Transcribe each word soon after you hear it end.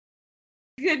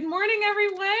Good morning,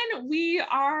 everyone. We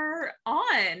are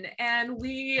on, and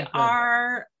we Okay.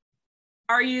 are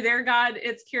you there, God?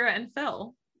 It's Kira and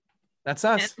Phil. That's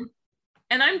us.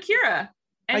 And I'm Kira,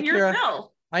 and Hi, you're Kira.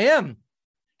 Phil. I am.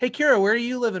 Hey, Kira, where do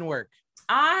you live and work?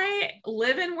 I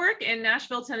live and work in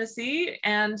Nashville, Tennessee,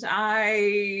 and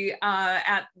I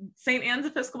at St. Anne's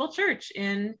Episcopal Church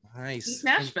in East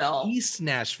Nashville. East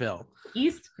Nashville.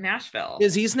 East Nashville.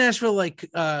 Is East Nashville like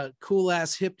cool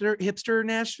ass hipster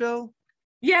Nashville?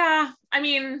 Yeah, I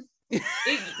mean, I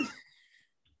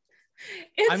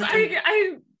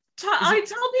tell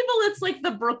people it's like the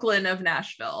Brooklyn of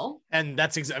Nashville. And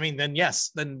that's then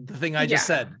yes, then the thing I just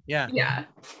said. Yeah.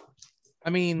 I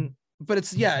mean, but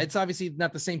it's obviously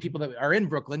not the same people that are in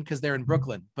Brooklyn because they're in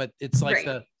Brooklyn, but it's like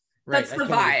that's the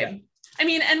vibe. I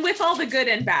mean, and with all the good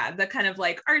and bad, the kind of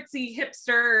like artsy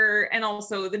hipster, and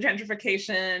also the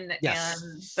gentrification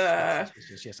and the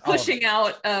pushing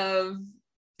out of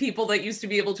people that used to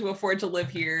be able to afford to live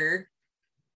here.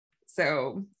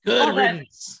 So good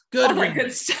riddance. Good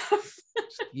good stuff.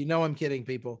 You know I'm kidding,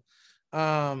 people.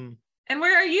 And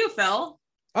where are you, Phil?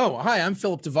 Oh, hi, I'm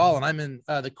Philip Duvall, and I'm in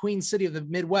the Queen City of the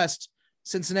Midwest,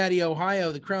 Cincinnati,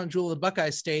 Ohio, the crown jewel of the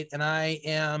Buckeye State, and I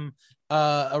am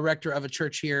a rector of a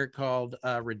church here called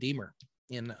Redeemer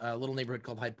in a little neighborhood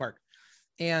called Hyde Park.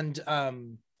 And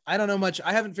I don't know much.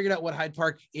 I haven't figured out what Hyde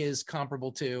Park is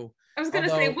comparable to. I was going to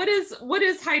say, what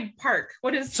is Hyde Park?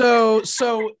 What is so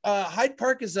Hyde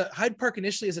Park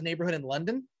initially is a neighborhood in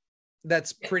London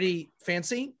that's pretty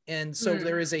fancy, and so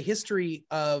there is a history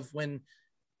of when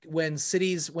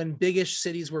big-ish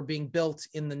cities were being built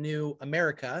in the new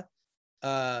America,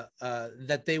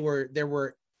 that there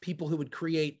were people who would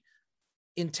create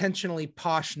intentionally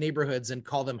posh neighborhoods and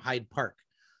call them Hyde Park.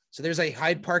 So there's a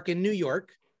Hyde Park in New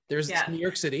York. There's New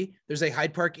York City. There's a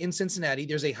Hyde Park in Cincinnati.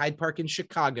 There's a Hyde Park in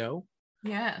Chicago.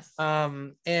 Yes.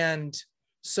 And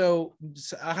so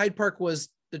Hyde Park was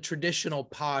the traditional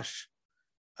posh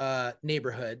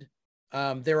neighborhood.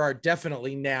 There are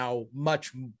definitely now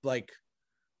much like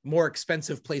more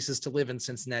expensive places to live in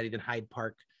Cincinnati than Hyde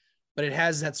Park, but it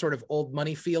has that sort of old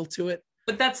money feel to it.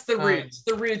 But that's the roots.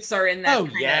 The roots are in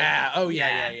that.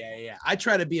 Yeah. I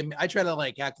try to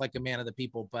like act like a man of the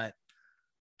people, but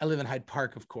I live in Hyde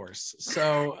Park, of course.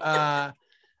 So,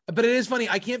 but it is funny.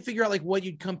 I can't figure out like what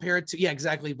you'd compare it to. Yeah,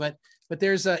 exactly. But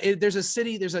there's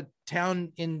a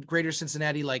town in Greater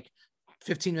Cincinnati, like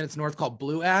 15 minutes north, called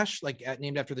Blue Ash, like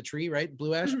named after the tree, right?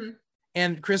 Blue Ash. Mm-hmm.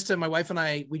 And Krista, my wife, and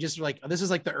I, we just were like, oh, this is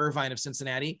like the Irvine of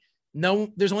Cincinnati. No,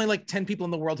 there's only like 10 people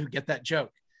in the world who get that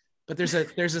joke. But there's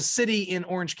a city in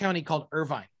Orange County called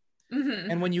Irvine.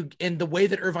 Mm-hmm. And the way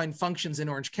that Irvine functions in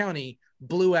Orange County,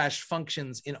 Blue Ash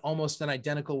functions in almost an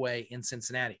identical way in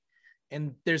Cincinnati.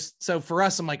 And so for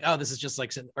us, I'm like, oh, this is just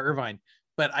like Irvine.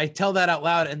 But I tell that out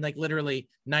loud, and like literally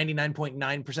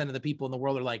 99.9% of the people in the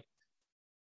world are like,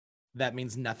 that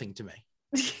means nothing to me.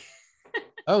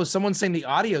 Oh, someone's saying the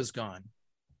audio's gone.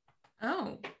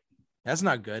 Oh, that's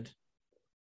not good.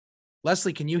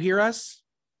 Leslie, can you hear us?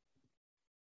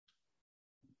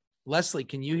 Leslie,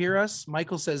 can you hear us?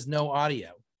 Michael says no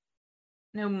audio.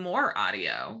 No more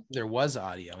audio. There was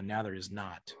audio, and now there is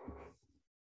not.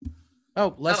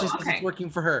 Oh, Leslie says it's working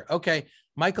for her. Okay,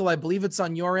 Michael, I believe it's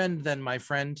on your end then, my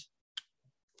friend.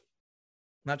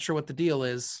 Not sure what the deal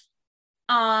is.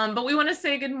 But we want to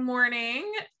say good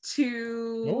morning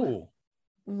to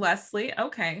Leslie.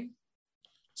 Okay.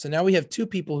 So now we have two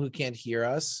people who can't hear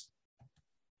us.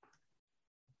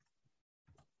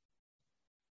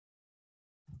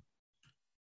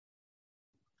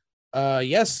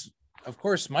 Yes, of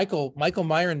course. Michael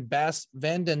Meyer and Bas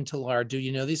Vandentelaar. Do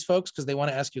you know these folks? Because they want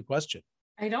to ask you a question.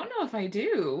 I don't know if I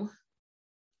do.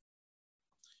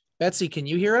 Betsy, can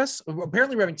you hear us?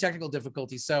 Apparently we're having technical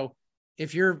difficulties. So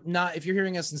if you're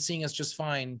hearing us and seeing us just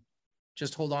fine,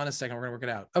 just hold on a second. We're gonna work it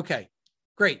out. Okay,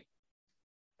 great.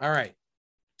 All right.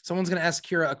 Someone's gonna ask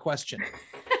Kira a question.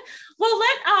 Well,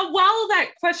 while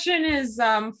that question is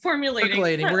formulating,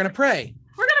 we're gonna pray.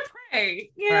 I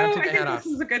think this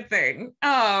is a good thing.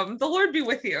 The Lord be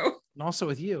with you. And also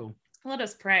with you. Let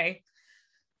us pray.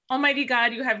 Almighty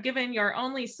God, you have given your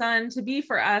only Son to be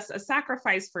for us a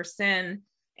sacrifice for sin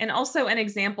and also an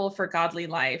example for godly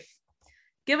life.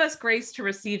 Give us grace to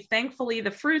receive thankfully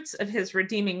the fruits of his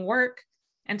redeeming work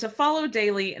and to follow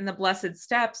daily in the blessed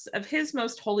steps of his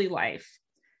most holy life.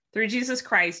 Through Jesus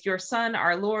Christ, your Son,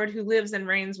 our Lord, who lives and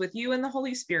reigns with you in the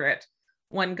Holy Spirit,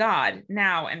 one God,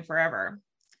 now and forever.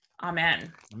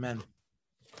 Amen. Amen.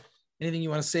 Anything you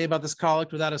want to say about this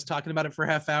collect without us talking about it for a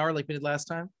half hour like we did last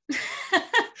time?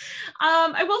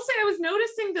 I will say I was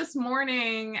noticing this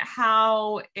morning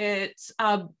how it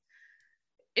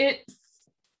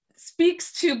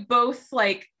speaks to both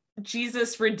like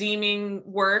Jesus redeeming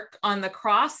work on the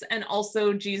cross and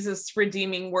also Jesus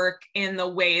redeeming work in the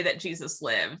way that Jesus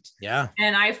lived. Yeah.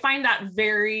 And I find that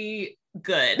very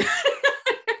good.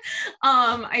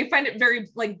 I find it very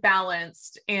like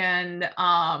balanced, and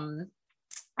I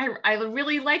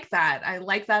really like that. I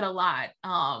like that a lot.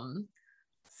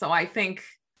 So I think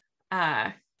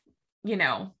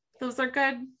those are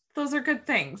good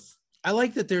things. I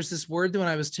like that there's this word that when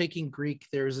I was taking Greek,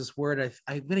 there's this word,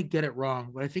 I'm going to get it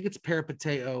wrong, but I think it's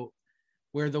peripateo,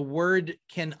 where the word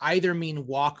can either mean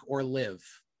walk or live.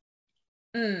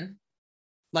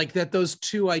 Like that those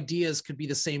two ideas could be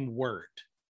the same word.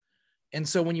 And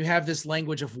so when you have this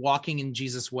language of walking in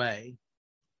Jesus' way,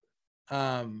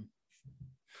 so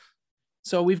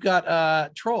we've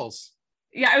got trolls.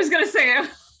 Yeah, I was going to say.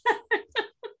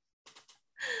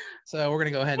 So we're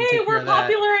going to go ahead and take care of that. We're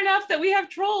popular enough that we have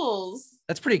trolls.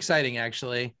 That's pretty exciting,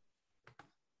 actually.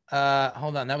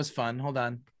 Hold on. That was fun. Hold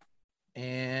on.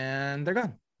 And they're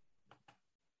gone.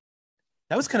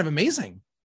 That was kind of amazing.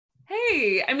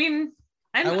 Hey, I mean,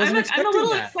 I'm a little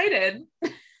excited.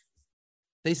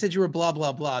 They said you were blah,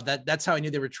 blah, blah. That's how I knew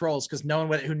they were trolls, because no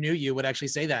one who knew you would actually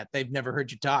say that. They've never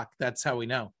heard you talk. That's how we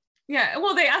know. Yeah,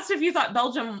 well, they asked if you thought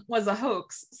Belgium was a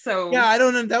hoax. So yeah, I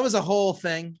don't know. That was a whole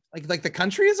thing. Like the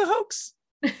country is a hoax.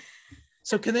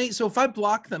 So if I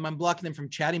block them, I'm blocking them from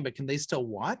chatting, but can they still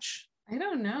watch? I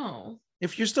don't know.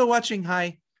 If you're still watching,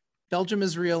 hi. Belgium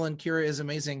is real and Kira is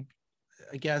amazing,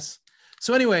 I guess.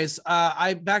 So anyways,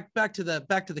 I back to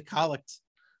the collect.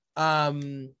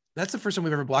 That's the first time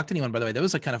we've ever blocked anyone, by the way. That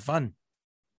was like kind of fun.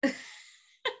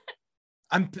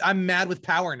 I'm mad with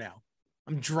power now.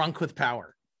 I'm drunk with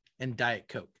power and Diet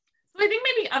Coke. So I think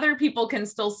maybe other people can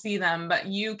still see them, but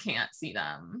you can't see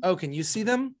them. Oh, can you see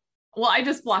them? Well, I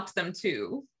just blocked them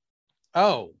too.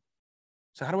 Oh,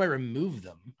 so how do I remove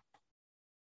them?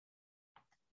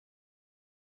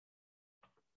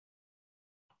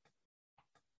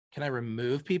 Can I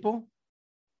remove people?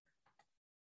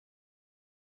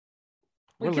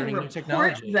 We're learning new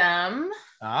technology. Them.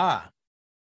 Ah.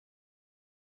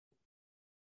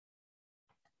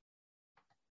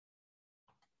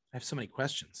 I have so many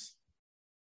questions.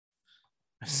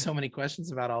 I have so many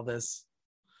questions about all this.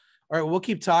 All right, we'll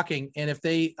keep talking. And if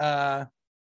they, all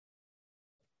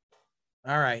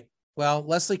right. Well,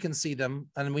 Leslie can see them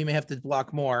and we may have to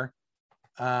block more.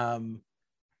 I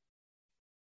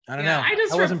don't know. I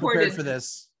wasn't prepared for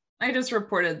this. I just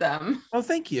reported them. Oh,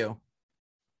 thank you.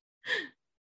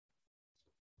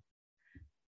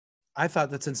 I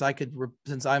thought that since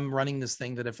I'm running this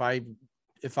thing, that if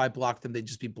I blocked them, they'd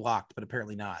just be blocked, but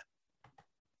apparently not.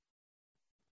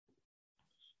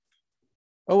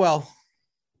 Oh, well,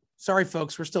 sorry,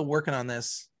 folks. We're still working on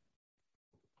this.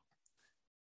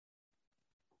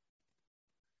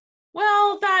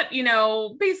 Well, that,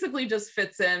 basically just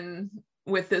fits in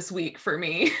with this week for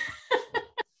me.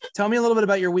 Tell me a little bit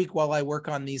about your week while I work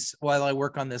on this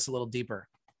a little deeper.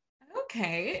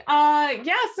 Okay.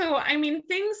 Yeah. So, I mean,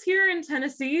 things here in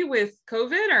Tennessee with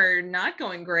COVID are not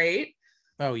going great.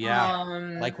 Oh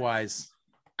yeah. Likewise.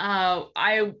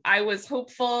 I was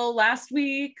hopeful last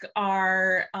week.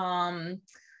 Our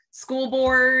school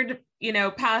board,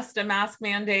 passed a mask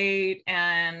mandate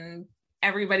and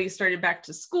everybody started back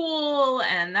to school,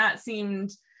 and that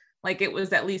seemed like it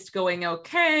was at least going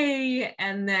okay.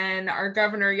 And then our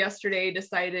governor yesterday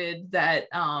decided that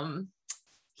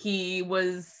he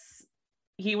was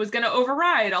going to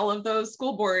override all of those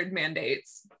school board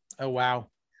mandates. Oh, wow.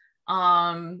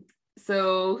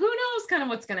 So who knows kind of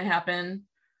what's going to happen.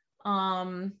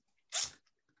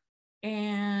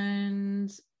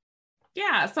 And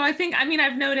yeah, so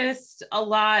I've noticed a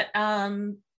lot,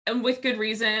 and with good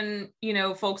reason,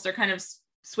 folks are kind of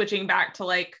switching back to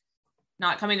like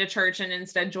not coming to church and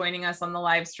instead joining us on the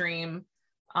live stream.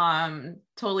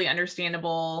 Totally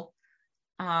understandable.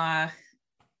 And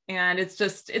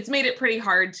it's made it pretty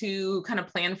hard to kind of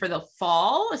plan for the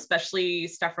fall, especially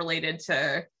stuff related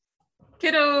to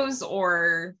kiddos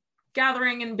or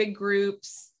gathering in big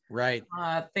groups. Right.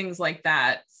 Things like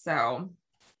that. So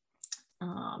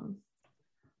all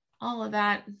of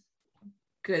that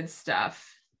good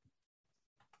stuff.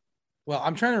 Well,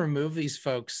 I'm trying to remove these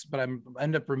folks, but I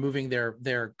end up removing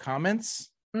their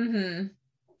comments. Mm-hmm.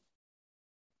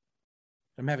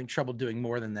 I'm having trouble doing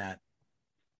more than that.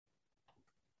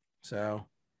 So,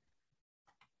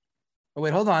 oh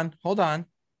wait, hold on.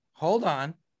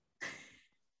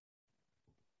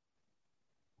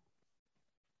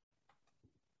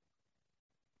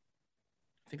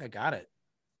 I think I got it.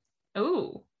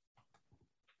 Oh.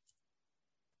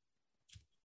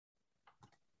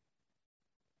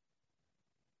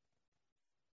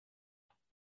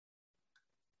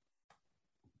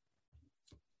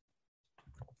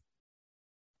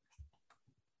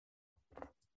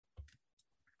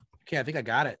 Okay, I think I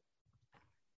got it.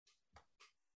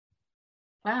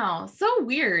 Wow, so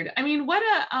weird. I mean, what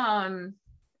a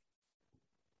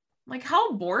like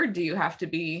how bored do you have to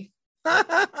be?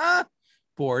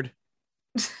 Bored.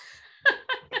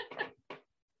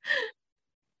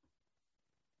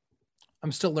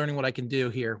 I'm still learning what I can do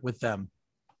here with them.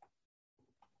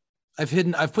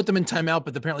 I've put them in timeout,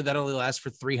 but apparently that only lasts for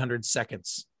 300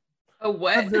 seconds. Oh,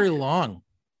 what? Not very long.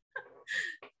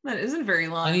 That isn't very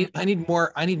long. I need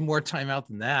more timeout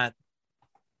than that.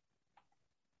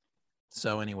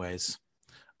 So anyways,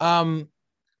 we're going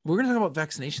to talk about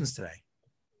vaccinations today.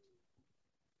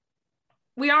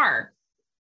 We are.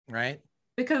 Right?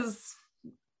 Because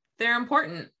they're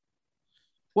important.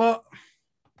 Well,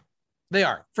 they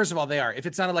are. First of all, they are. If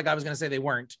it sounded like I was going to say they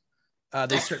weren't,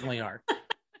 they certainly are.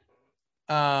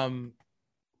 But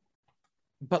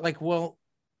like, well,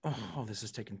 oh, this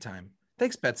is taking time.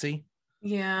 Thanks, Betsy.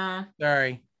 Yeah.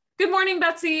 Sorry. Good morning,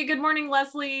 Betsy. Good morning,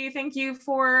 Leslie. Thank you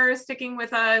for sticking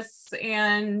with us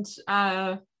and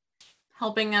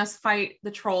helping us fight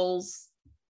the trolls.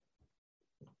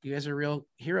 You guys are real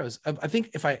heroes. I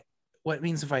think what it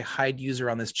means if I hide user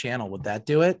on this channel, would that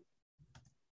do it?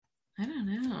 I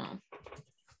don't know.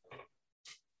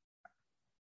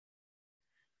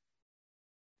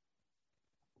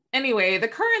 Anyway, the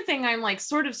current thing I'm like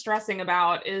sort of stressing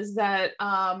about is that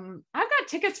I've got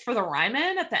tickets for the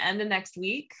Ryman at the end of next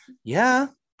week. Yeah.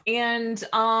 And they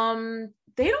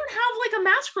don't have like a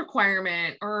mask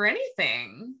requirement or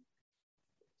anything.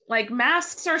 Like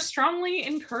masks are strongly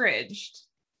encouraged.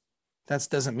 That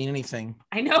doesn't mean anything.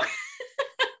 I know.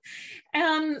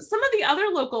 And some of the other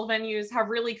local venues have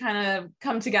really kind of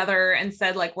come together and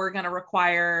said, like, we're going to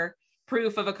require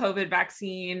proof of a COVID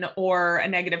vaccine or a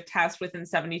negative test within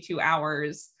 72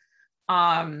 hours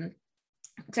to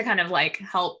kind of like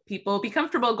help people be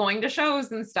comfortable going to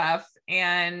shows and stuff.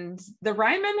 And the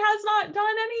Ryman has not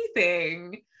done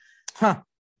anything. Huh.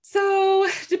 So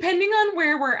depending on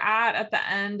where we're at the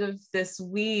end of this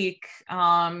week, you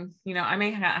know, I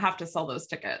may have to sell those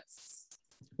tickets.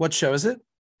 What show is it?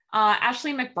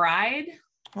 Ashley McBryde.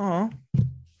 Oh.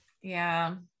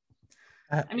 Yeah.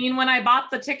 I mean, when I bought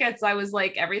the tickets, I was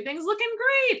like, everything's looking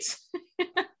great.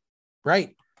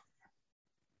 Right.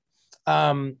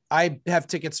 I have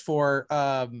tickets for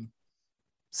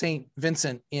St.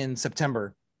 Vincent in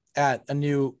September at a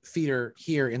new theater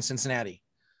here in Cincinnati.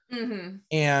 Mm-hmm.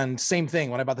 And same thing.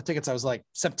 When I bought the tickets, I was like,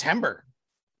 September.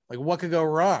 Like, what could go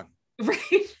wrong?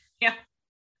 Right. Yeah.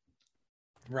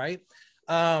 Right.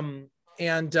 So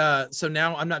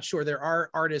now I'm not sure. There are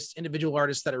individual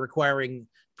artists that are requiring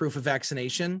proof of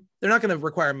vaccination. They're not going to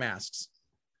require masks,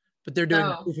 but they're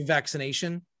doing proof of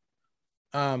vaccination.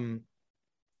 You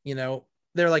know,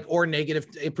 they're like, or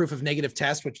a proof of negative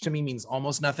test, which to me means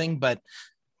almost nothing, but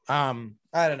I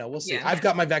don't know. We'll see. Yeah. I've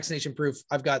got my vaccination proof.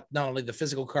 I've got not only the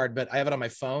physical card, but I have it on my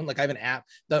phone. Like I have an app,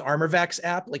 the ArmorVax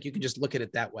app. Like you can just look at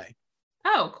it that way.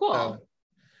 Oh, cool.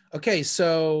 Okay.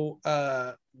 So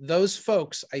those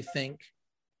folks, I think,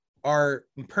 are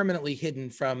permanently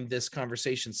hidden from this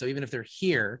conversation. So even if they're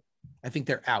here, I think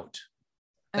they're out.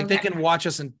 Like they can watch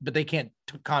us, but they can't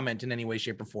comment in any way,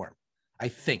 shape, or form, I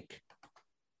think.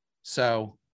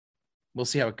 So we'll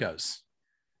see how it goes.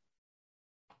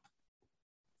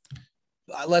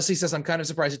 Leslie says, I'm kind of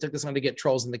surprised it took this long to get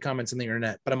trolls in the comments on the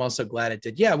internet, but I'm also glad it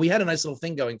did. Yeah, we had a nice little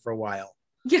thing going for a while.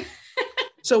 Yeah.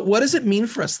 So what does it mean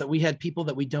for us that we had people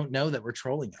that we don't know that were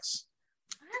trolling us?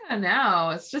 I don't know.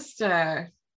 It's just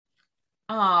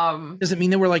does it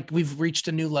mean that we've reached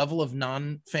a new level of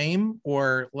non-fame,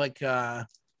 or like should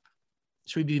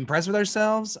we be impressed with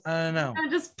ourselves? I don't know.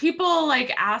 Just people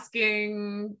like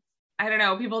asking, I don't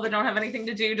know, people that don't have anything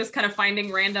to do, just kind of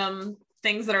finding random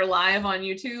things that are live on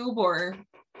YouTube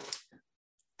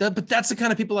but that's the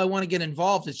kind of people I want to get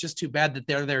involved. It's just too bad that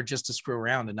they're there just to screw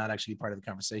around and not actually be part of the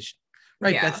conversation.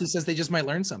 Right. Yeah. Betsy says they just might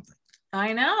learn something.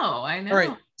 I know. All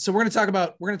right. So we're going to talk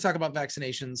about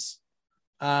vaccinations.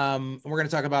 We're going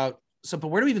to talk about, but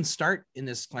where do we even start in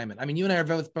this climate? I mean, you and I are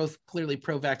both clearly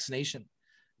pro-vaccination,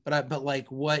 but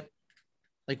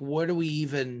what do we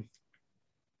even,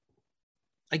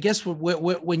 I guess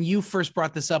when you first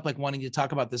brought this up, like wanting to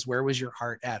talk about this, where was your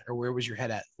heart at, or where was your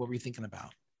head at? What were you thinking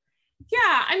about?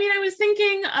 Yeah, I mean, I was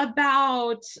thinking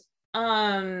about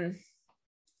kind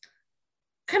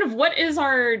of what is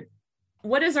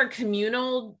our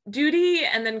communal duty,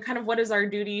 and then kind of what is our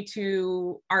duty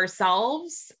to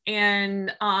ourselves.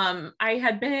 And I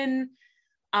had been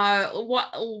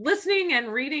listening and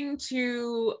reading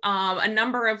to a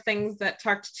number of things that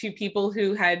talked to people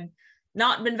who had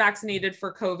not been vaccinated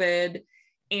for COVID,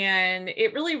 And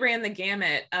it really ran the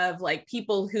gamut of like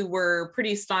people who were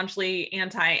pretty staunchly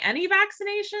anti any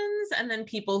vaccinations, and then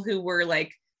people who were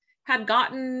like, had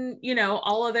gotten, you know,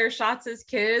 all of their shots as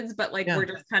kids, but like were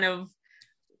just kind of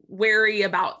wary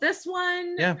about this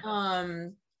one.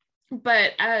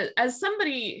 But as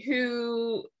somebody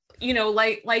who, you know,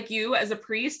 like you as a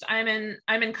priest, I'm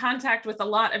in contact with a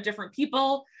lot of different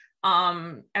people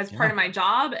as part of my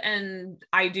job, and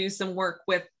I do some work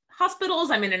with hospitals.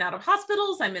 I'm in and out of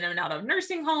hospitals. I'm in and out of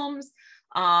nursing homes,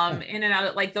 in and out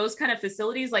of like those kind of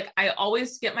facilities. Like I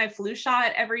always get my flu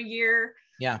shot every year.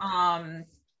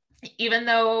 Even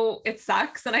though it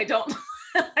sucks and I don't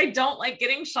I don't like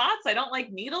getting shots. I don't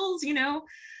like needles, you know.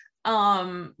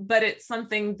 But it's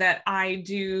something that I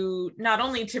do not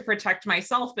only to protect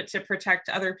myself, but to protect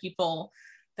other people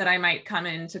that I might come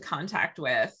into contact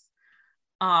with.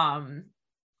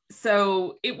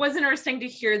 So it was interesting to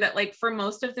hear that, like, for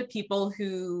most of the people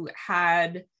who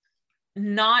had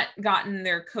not gotten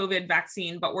their COVID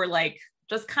vaccine, but were like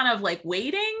just kind of like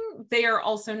waiting, they are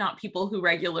also not people who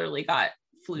regularly got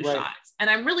flu shots. And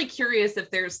I'm really curious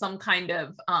if there's some kind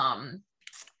of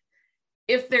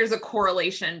if there's a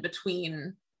correlation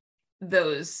between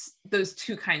those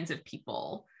two kinds of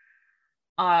people.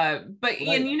 But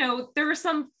and you know, there were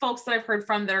some folks that I've heard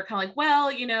from that are kind of like,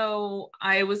 well, you know,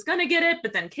 I was gonna get it,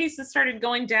 but then cases started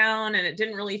going down and it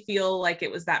didn't really feel like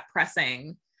it was that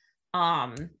pressing.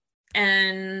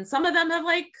 And some of them have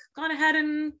like gone ahead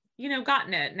and, you know,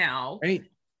 gotten it now. Right.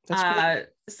 That's great.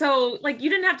 So like you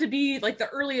didn't have to be like the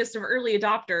earliest of early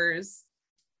adopters,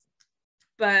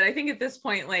 but I think at this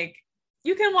point, like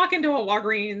you can walk into a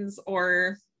Walgreens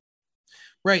or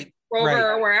Kroger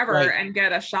or wherever and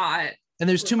get a shot. And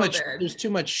there's too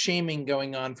much shaming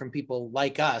going on from people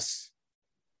like us,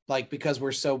 like, because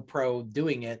we're so pro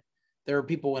doing it. There are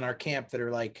people in our camp that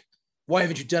are like, why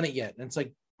haven't you done it yet? And it's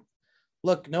like,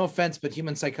 look, no offense, but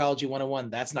human psychology 101,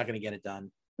 that's not going to get it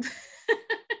done.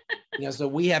 You know, so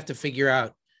we have to figure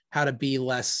out how to be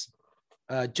less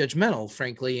judgmental,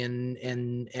 frankly,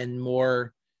 and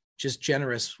more just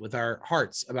generous with our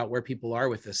hearts about where people are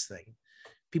with this thing.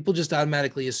 People just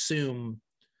automatically assume,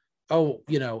 oh,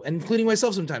 you know, and including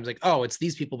myself sometimes, like, oh, it's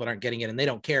these people that aren't getting it and they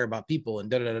don't care about people and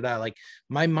da da da da. Like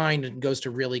my mind goes to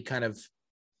really kind of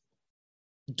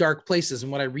dark places.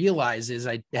 And what I realize is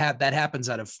that happens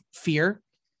out of fear,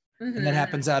 and that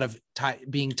happens out of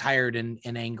being tired and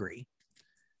angry.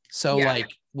 So like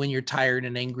when you're tired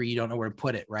and angry, you don't know where to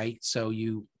put it, right? So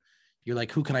you're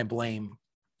like, who can I blame?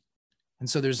 And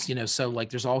so there's, you know, so like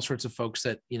there's all sorts of folks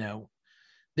that, you know,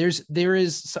 there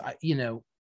is, you know,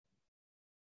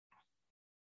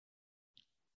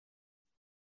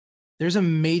 there's a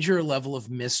major level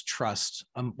of mistrust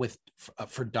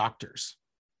for doctors.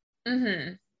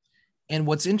 And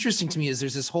what's interesting to me is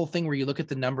there's this whole thing where you look at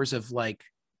the numbers of like,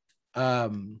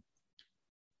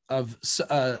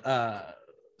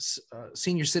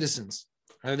 senior citizens.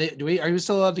 Are you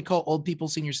still allowed to call old people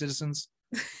senior citizens?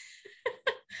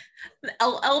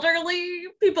 Elderly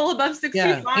people above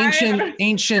 65. Yeah,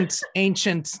 ancient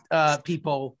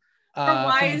people from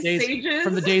wise sages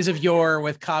from the days of yore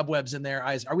with cobwebs in their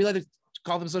eyes. Are we allowed to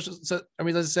call them social? So are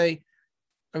we allowed to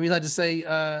say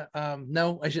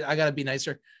no? I gotta be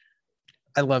nicer.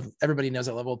 Everybody knows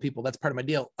I love old people. That's part of my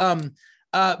deal.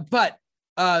 But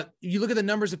you look at the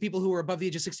numbers of people who are above the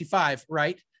age of 65,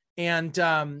 right? And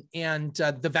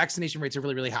the vaccination rates are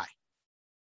really, really high.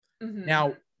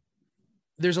 Now,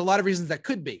 there's a lot of reasons that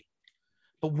could be,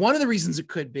 but one of the reasons it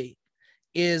could be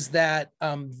is that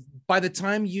by the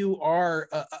time you are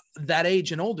that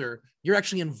age and older, you're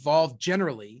actually involved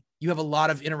generally. You have a lot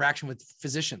of interaction with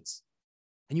physicians,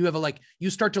 and you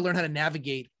start to learn how to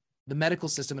navigate the medical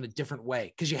system in a different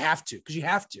way because you have to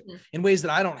in ways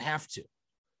that I don't have to.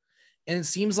 And it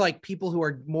seems like people who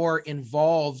are more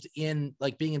involved in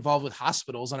like being involved with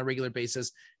hospitals on a regular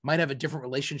basis might have a different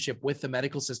relationship with the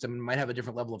medical system and might have a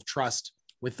different level of trust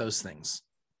with those things.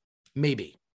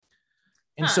 Maybe.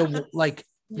 And so like,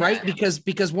 right.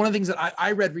 Because one of the things that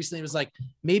I read recently was like,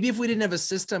 maybe if we didn't have a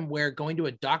system where going to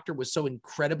a doctor was so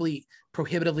incredibly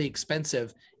prohibitively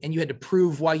expensive and you had to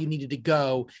prove why you needed to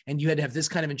go and you had to have this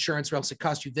kind of insurance or else it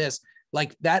cost you this,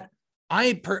 like that.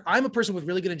 I'm a person with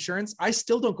really good insurance. I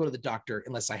still don't go to the doctor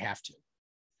unless I have to.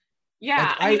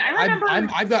 Yeah. Like I remember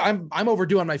I'm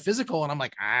overdue on my physical and I'm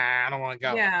like, I don't want to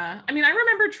go. Yeah. I mean, I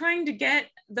remember trying to get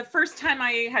the first time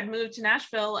I had moved to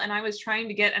Nashville and I was trying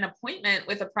to get an appointment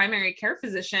with a primary care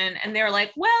physician and they were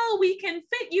like, well, we can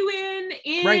fit you in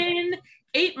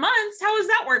 8 months. How does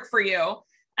that work for you?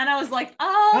 And I was like,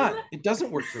 God, it doesn't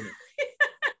work for me.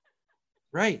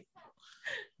 Right.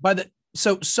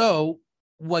 So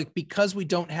like, because we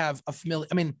don't have a familiar,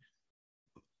 I mean,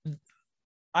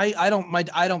 I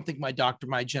don't think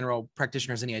my general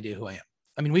practitioner has any idea who I am.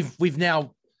 I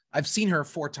mean, I've seen her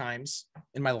 4 times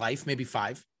in my life, maybe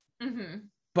 5,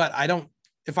 but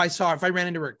if I ran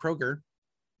into her at Kroger,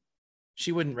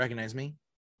 she wouldn't recognize me.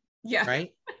 Yeah.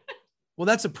 Right. Well,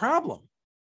 that's a problem.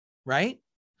 Right.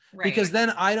 Because then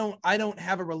I don't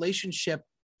have a relationship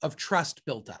of trust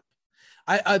built up.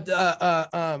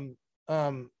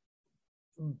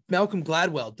 Malcolm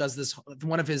Gladwell does this,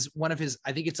 one of his,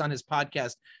 I think it's on his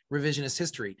podcast, Revisionist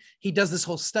History. He does this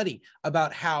whole study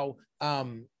about how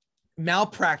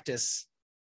malpractice,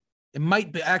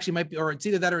 might be, or it's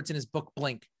either that or it's in his book,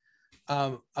 Blink.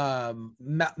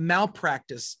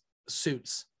 Malpractice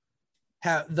suits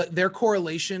have their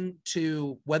correlation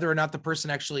to whether or not the person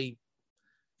actually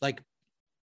like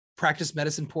practiced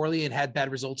medicine poorly and had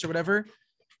bad results or whatever.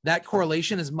 That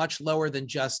correlation is much lower than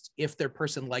just if their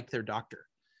person liked their doctor.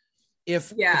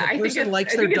 If a person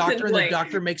likes their doctor and the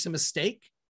doctor makes a mistake,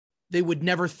 they would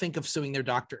never think of suing their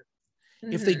doctor.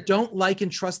 If they don't like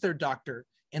and trust their doctor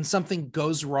and something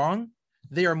goes wrong,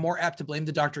 they are more apt to blame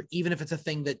the doctor, even if it's a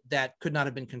thing that could not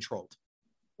have been controlled.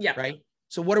 Yeah. Right.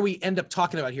 So what do we end up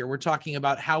talking about here? We're talking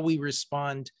about how we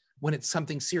respond when it's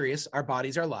something serious, our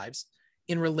bodies, our lives,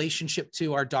 in relationship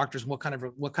to our doctors, what kind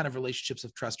of relationships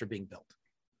of trust are being built.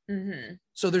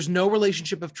 So there's no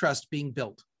relationship of trust being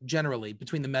built generally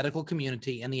between the medical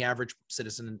community and the average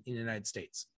citizen in the United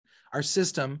States. Our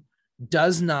system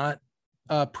does not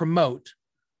promote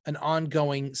an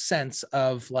ongoing sense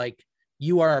of like,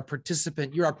 you are a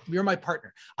participant, you're my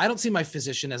partner. I don't see my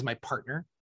physician as my partner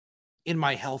in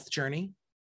my health journey.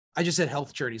 I just said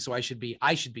health journey, so I should be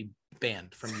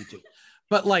banned from YouTube.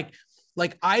 But like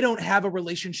I don't have a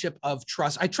relationship of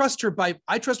trust. I trust her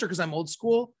because I'm old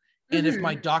school. And if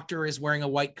my doctor is wearing a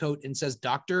white coat and says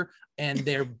doctor and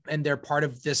they're part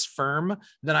of this firm,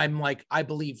 then I'm like, I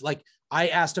believe. Like I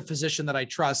asked a physician that I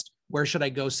trust, where should I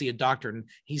go see a doctor? And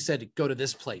he said, go to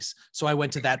this place. So I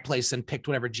went to that place and picked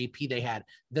whatever GP they had.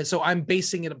 So I'm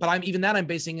basing it, but I'm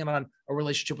basing it on a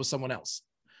relationship with someone else.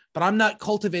 But I'm not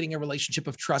cultivating a relationship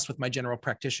of trust with my general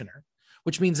practitioner,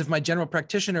 which means if my general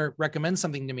practitioner recommends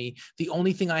something to me, the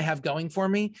only thing I have going for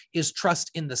me is trust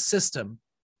in the system.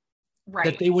 Right.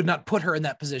 That they would not put her in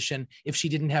that position if she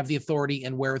didn't have the authority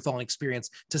and wherewithal and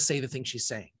experience to say the thing she's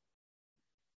saying.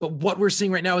 But what we're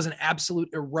seeing right now is an absolute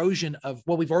erosion of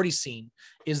what we've already seen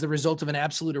is the result of an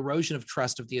absolute erosion of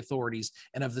trust of the authorities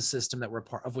and of the system that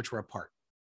of which we're a part.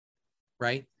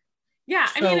 Right. Yeah.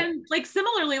 So, I mean, and like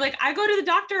similarly, like I go to the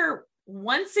doctor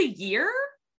once a year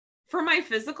for my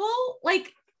physical,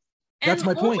 like, and that's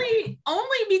my point.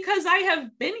 Only because I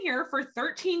have been here for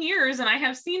 13 years and I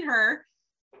have seen her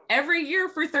every year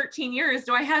for 13 years,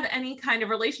 do I have any kind of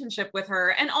relationship with her?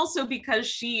 And also because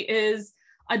she is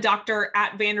a doctor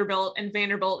at Vanderbilt, and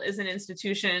Vanderbilt is an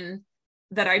institution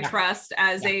that I trust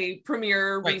as a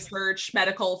premier research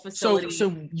medical facility.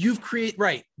 So you've created,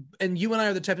 right. And you and I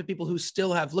are the type of people who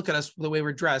still have, look at us the way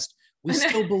we're dressed. We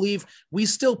still believe, we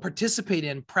still participate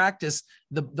in practice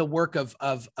the work of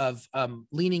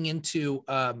leaning into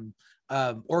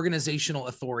organizational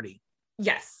authority.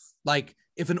 Yes. Like,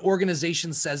 if an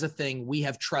organization says a thing, we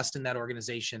have trust in that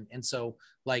organization. And so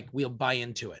like we'll buy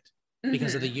into it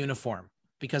because of the uniform,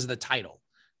 because of the title,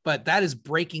 but that is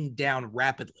breaking down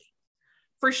rapidly.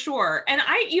 For sure. And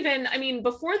I mean,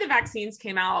 before the vaccines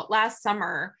came out last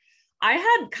summer, I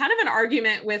had kind of an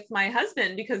argument with my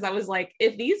husband because I was like,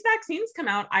 if these vaccines come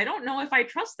out, I don't know if I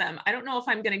trust them. I don't know if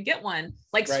I'm going to get one,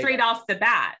 like straight off the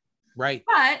bat. Right.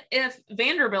 But if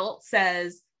Vanderbilt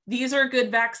says, these are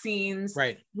good vaccines.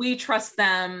 Right. We trust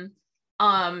them.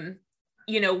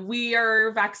 We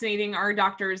are vaccinating our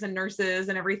doctors and nurses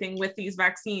and everything with these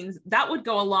vaccines. That would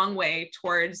go a long way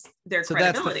towards their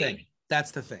credibility.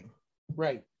 That's the thing.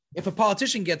 Right. If a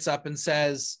politician gets up and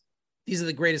says, these are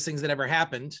the greatest things that ever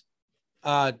happened,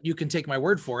 you can take my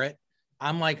word for it.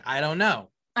 I'm like, I don't know.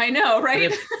 I know,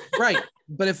 right?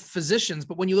 But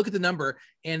when you look at the number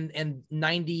and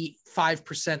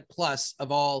 95% plus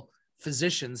of all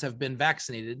physicians have been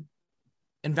vaccinated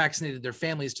and vaccinated their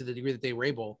families to the degree that they were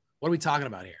able, what are we talking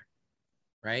about here?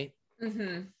 Right.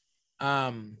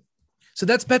 So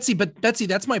that's Betsy, but Betsy,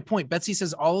 that's my point. Betsy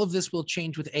says all of this will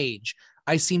change with age.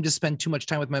 I seem to spend too much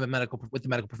time with the medical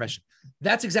profession.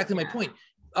 That's exactly my point.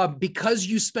 Because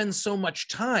you spend so much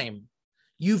time,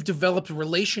 you've developed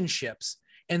relationships.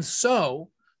 And so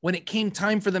when it came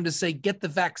time for them to say, get the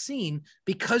vaccine,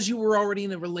 because you were already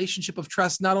in a relationship of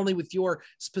trust, not only with your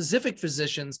specific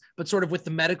physicians, but sort of with the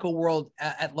medical world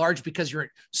at large, because you're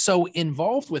so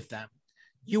involved with them,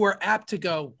 you are apt to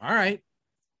go, all right.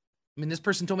 I mean, this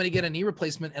person told me to get a knee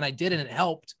replacement and I did, and it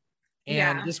helped.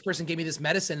 and this person gave me this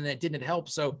medicine and it didn't help.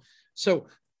 So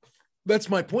that's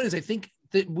my point, is I think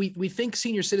that we think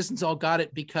senior citizens all got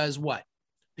it because what?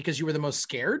 Because you were the most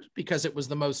scared, because it was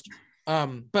the most,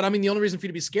 but I mean, the only reason for you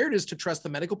to be scared is to trust the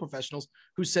medical professionals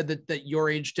who said that your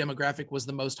age demographic was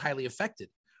the most highly affected.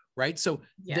 Right. So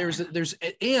there's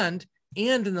and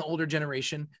in the older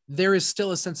generation, there is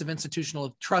still a sense of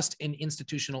institutional trust in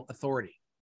institutional authority,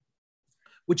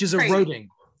 which is eroding.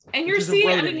 And you're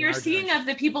seeing of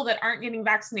the people that aren't getting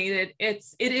vaccinated, it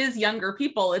is younger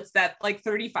people. It's that like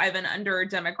 35 and under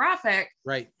demographic.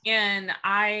 Right. And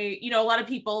a lot of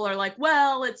people are like,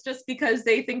 well, it's just because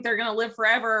they think they're going to live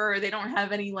forever, or they don't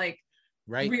have any like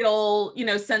real,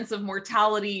 sense of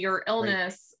mortality or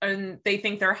illness, and they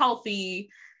think they're healthy.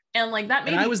 And like that,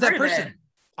 I was that person.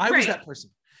 I was that person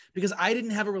because I didn't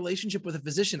have a relationship with a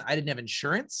physician. I didn't have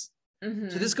insurance. Mm-hmm.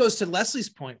 So this goes to Leslie's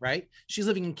point, right? She's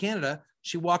living in Canada.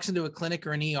 She walks into a clinic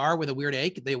or an ER with a weird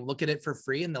ache. They look at it for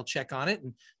free and they'll check on it.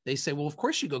 And they say, well, of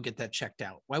course you go get that checked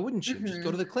out. Why wouldn't you just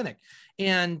go to the clinic?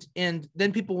 And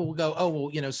then people will go, oh,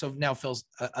 well, so now Phil's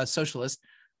a socialist.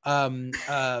 And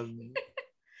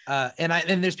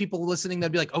there's people listening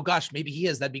that'd be like, oh gosh, maybe he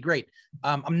is. That'd be great.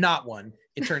 I'm not one,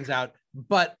 it turns out,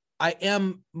 but I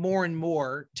am more and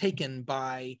more taken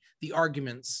by the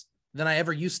arguments than I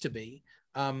ever used to be.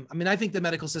 I think the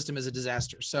medical system is a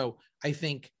disaster. So I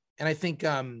think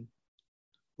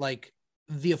like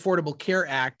the Affordable Care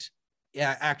Act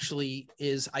actually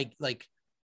is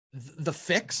the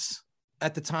fix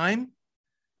at the time,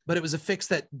 but it was a fix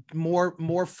that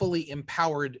more fully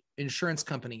empowered insurance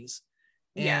companies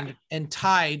and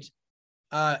tied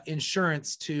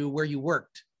insurance to where you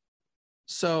worked.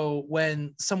 So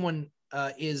when someone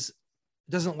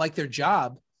doesn't like their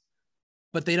job,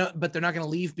 but they're not going to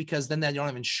leave because then they don't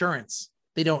have insurance.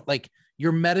 They don't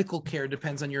your medical care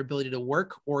depends on your ability to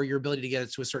work or your ability to get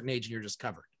it to a certain age and you're just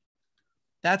covered.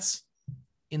 That's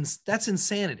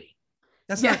insanity.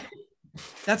 That's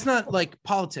not like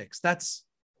politics. That's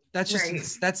just,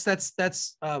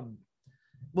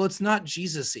 well, it's not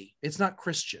Jesus-y. It's not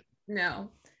Christian.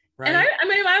 No. Right? And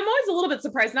I'm always a little bit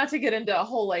surprised, not to get into a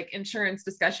whole insurance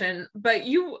discussion, but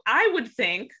I would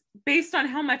think, based on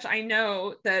how much I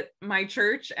know that my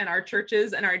church and our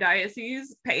churches and our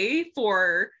diocese pay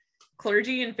for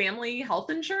clergy and family health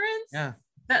insurance,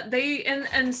 that they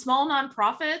and small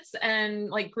nonprofits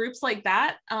and groups like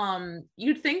that,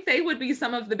 you'd think they would be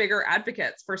some of the bigger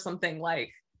advocates for something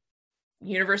like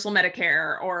universal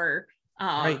Medicare or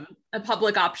a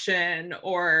public option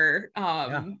or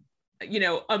a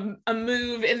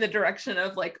move in the direction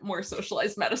of more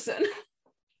socialized medicine.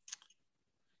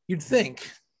 You'd think.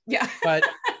 Yeah. But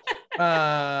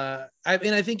I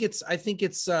think it's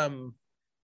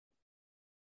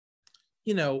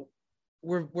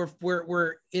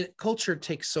culture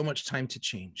takes so much time to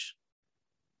change.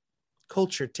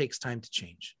 Culture takes time to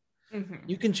change. Mm-hmm.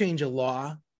 You can change a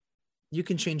law, you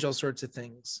can change all sorts of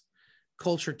things.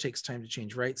 Culture takes time to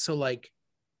change, right? So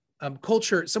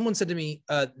culture, someone said to me,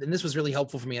 and this was really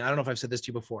helpful for me, and I don't know if I've said this to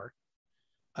you before,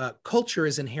 culture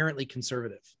is inherently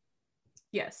conservative.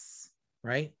 Yes.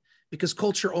 Right? Because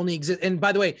culture only exists, and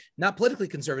by the way, not politically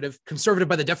conservative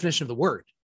by the definition of the word.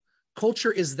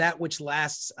 Culture is that which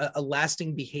lasts, a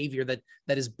lasting behavior that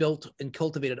is built and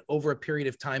cultivated over a period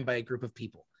of time by a group of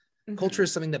people. Mm-hmm. Culture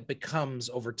is something that becomes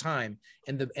over time,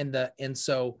 and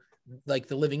so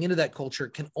the living into that culture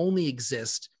can only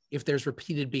exist if there's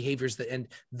repeated behaviors and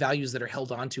values that are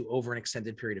held onto over an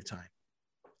extended period of time.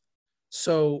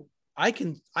 So I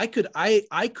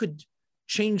could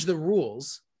change the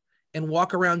rules and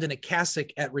walk around in a cassock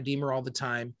at Redeemer all the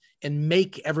time and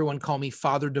make everyone call me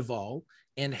Father Duvall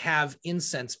and have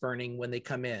incense burning when they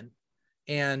come in.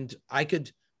 And I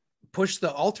could push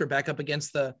the altar back up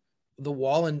against the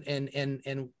wall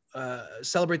and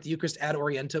celebrate the Eucharist ad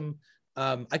orientem.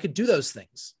 I could do those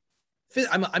things.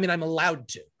 I'm allowed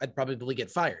to. I'd probably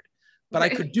get fired, but I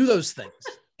could do those things,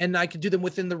 and I could do them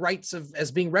within the rights of,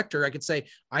 as being rector, I could say,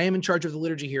 I am in charge of the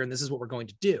liturgy here, and this is what we're going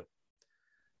to do.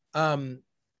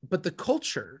 But the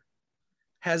culture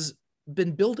has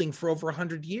been building for over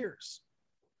 100 years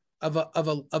of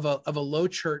a low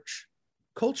church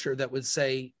culture that would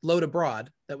say, low to broad,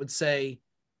 that would say,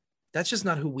 that's just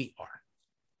not who we are.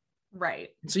 Right.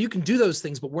 So you can do those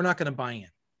things, but we're not going to buy in.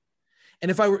 And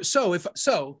if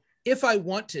I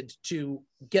wanted to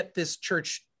get this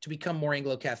church to become more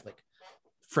Anglo-Catholic,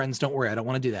 friends, don't worry, I don't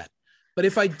want to do that. But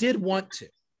if I did want to,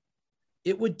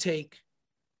 it would take,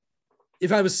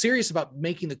 if I was serious about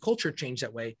making the culture change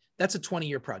that way, that's a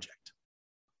 20-year project.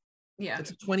 Yeah.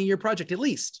 It's a 20-year project, at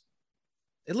least.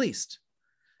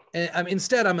 And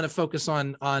instead, I'm going to focus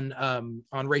on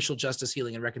racial justice,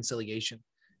 healing, and reconciliation.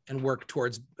 and work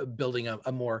towards building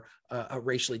a more a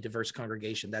racially diverse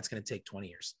congregation, that's going to take 20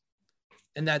 years.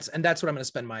 And that's what I'm going to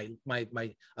spend my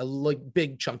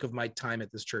big chunk of my time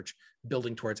at this church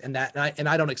building towards. And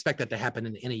I don't expect that to happen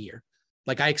in a year.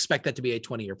 Like, I expect that to be a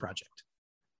 20-year project.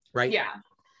 Right. Yeah.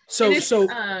 So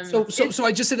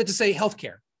I just said it to say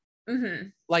healthcare. Mm-hmm.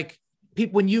 Like,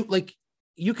 people, when you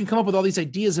can come up with all these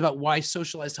ideas about why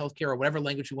socialized healthcare, or whatever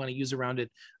language we want to use around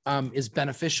it, is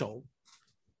beneficial,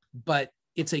 but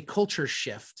it's a culture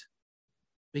shift,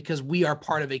 because we are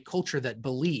part of a culture that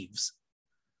believes,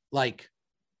 like,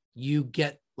 you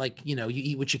get, like, you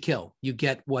eat what you kill, you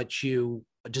get what you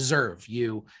deserve,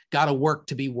 you got to work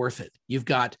to be worth it. You've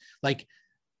got, like,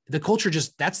 the culture,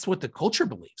 that's what the culture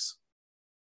believes.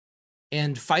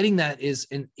 And fighting that is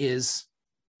and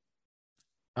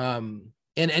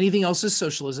anything else is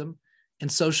socialism.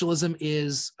 And socialism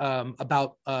is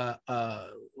about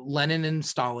Lenin and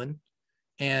Stalin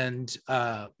and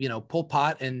Pol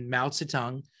Pot and Mao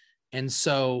Zedong, and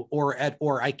so or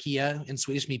IKEA and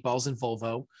Swedish meatballs and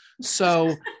Volvo.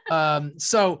 So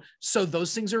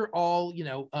those things are all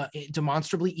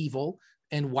demonstrably evil.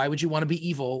 And why would you want to be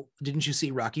evil? Didn't you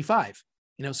see Rocky V?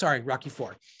 Rocky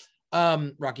IV.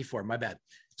 Rocky IV, my bad.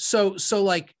 So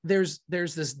like there's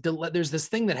this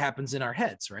thing that happens in our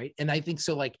heads, right? And I think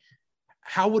so, like,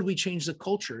 how would we change the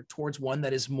culture towards one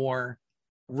that is more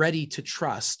ready to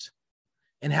trust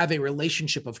and have a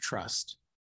relationship of trust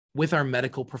with our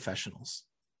medical professionals?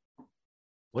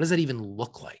 What does that even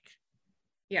look like?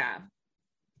 Yeah.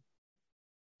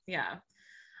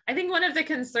 I think one of the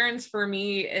concerns for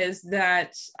me is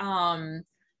that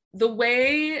the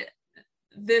way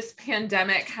this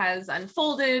pandemic has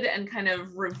unfolded and kind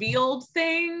of revealed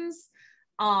things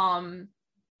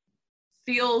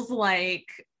feels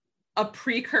like a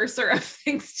precursor of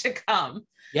things to come.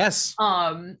 Yes.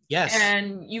 Yes.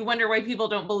 And you wonder why people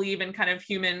don't believe in kind of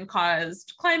human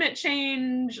caused climate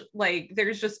change. Like,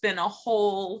 there's just been a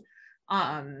whole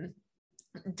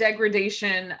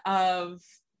degradation of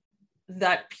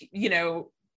that,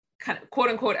 kind of quote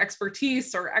unquote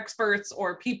expertise or experts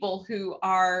or people who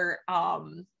are,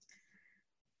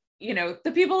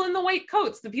 the people in the white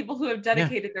coats, the people who have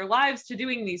dedicated their lives to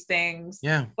doing these things,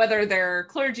 whether they're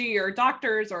clergy or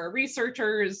doctors or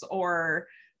researchers or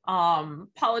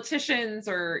politicians,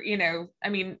 or,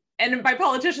 and by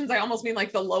politicians, I almost mean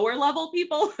like the lower level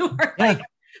people who are like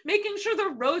making sure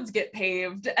the roads get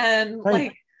paved and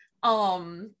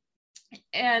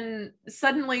and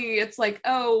suddenly it's like,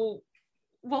 oh,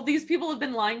 well, these people have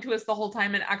been lying to us the whole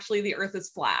time, and actually the earth is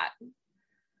flat.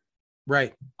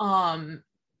 Right. And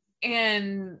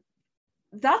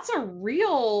that's a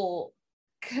real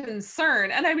concern.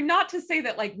 And I mean, not to say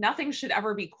that like nothing should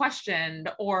ever be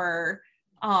questioned, or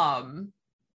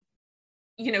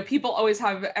people always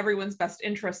have everyone's best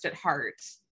interest at heart.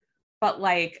 But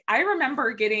like, I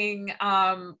remember getting,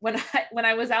 when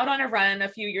I was out on a run a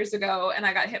few years ago and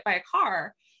I got hit by a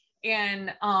car,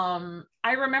 and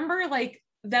I remember like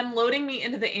them loading me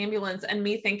into the ambulance and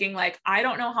me thinking like, I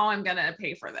don't know how I'm going to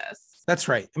pay for this. That's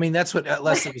right. I mean, that's what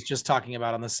Leslie was just talking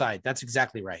about on the side. That's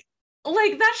exactly right.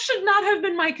 Like, that should not have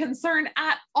been my concern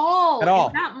at all.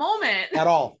 In that moment. At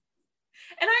all.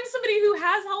 And I'm somebody who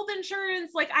has health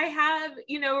insurance. Like, I have,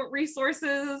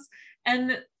 resources,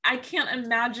 and I can't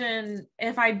imagine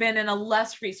if I'd been in a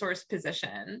less resourced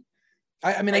position.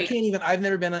 I mean, like, I can't even, I've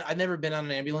never been on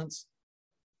an ambulance,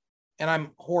 and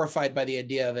I'm horrified by the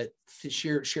idea of it,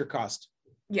 sheer cost.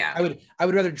 Yeah. I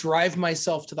would rather drive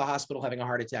myself to the hospital having a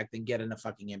heart attack than get in a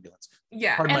fucking ambulance.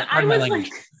 Yeah. Pardon my language.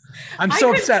 Like, I'm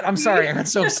so upset. I'm sorry. I got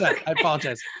so upset. I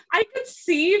apologize. I could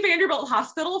see Vanderbilt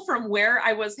Hospital from where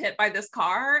I was hit by this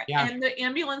car. Yeah. And the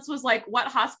ambulance was like, what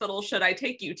hospital should I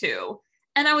take you to?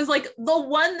 And I was like, the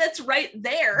one that's right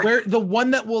there. Where the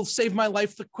one that will save my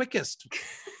life the quickest.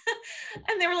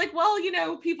 And they were like, well,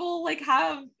 people like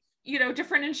have,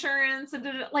 different insurance, and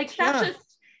like,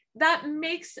 that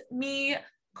makes me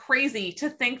crazy to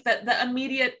think that the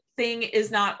immediate thing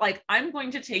is not like, I'm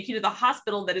going to take you to the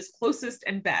hospital that is closest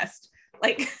and best.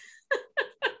 Like,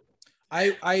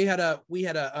 we had a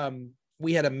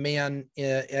man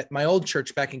at my old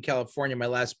church back in California,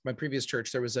 my previous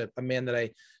church. There was a man that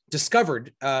I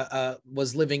discovered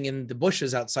was living in the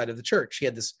bushes outside of the church. He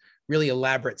had this really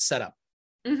elaborate setup,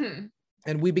 and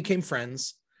we became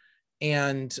friends.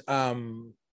 And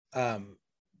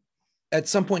at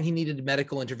some point he needed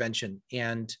medical intervention,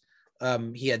 and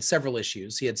he had several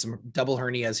issues. He had some double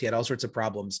hernias. He had all sorts of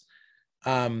problems.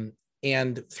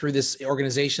 And through this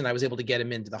organization, I was able to get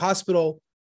him into the hospital.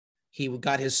 He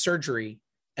got his surgery,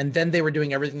 and then they were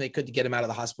doing everything they could to get him out of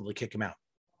the hospital, to kick him out.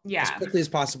 Yeah. As quickly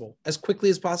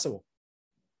as possible.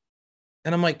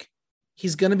 And I'm like,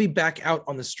 he's going to be back out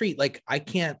on the street. Like I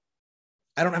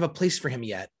don't have a place for him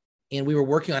yet. And we were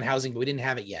working on housing, but we didn't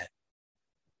have it yet.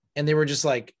 And they were just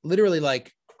like, literally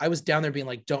like, I was down there being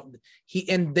like,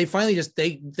 and they finally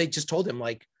they just told him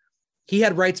like, he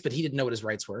had rights, but he didn't know what his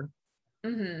rights were.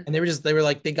 Mm-hmm. And they were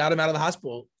like, they got him out of the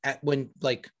hospital when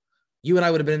like you and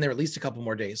I would have been in there at least a couple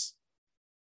more days.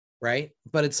 Right.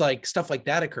 But it's like stuff like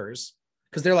that occurs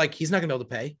because they're like, he's not gonna be able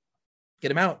to pay,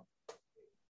 get him out.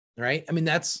 Right. I mean,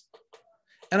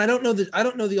 and I don't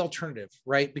know the alternative,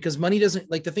 right? Because money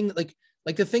doesn't like the thing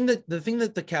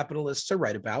that the capitalists are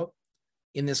right about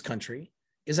in this country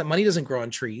is that money doesn't grow on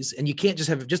trees, and you can't just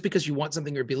have it just because you want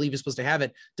something or believe you're supposed to have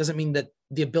it doesn't mean that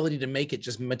the ability to make it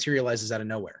just materializes out of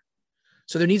nowhere.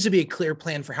 So there needs to be a clear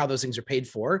plan for how those things are paid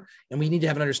for, and we need to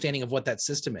have an understanding of what that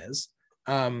system is.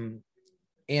 And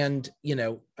we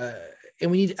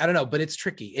need, I don't know, but it's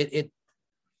tricky.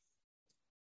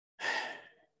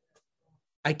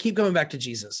 I keep going back to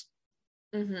Jesus,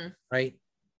 right?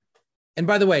 And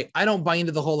by the way, I don't buy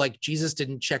into the whole like Jesus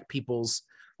didn't check people's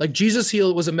like Jesus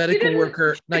was a medical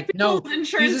worker. Like no,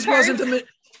 Jesus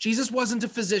wasn't a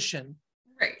physician.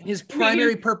 Right. His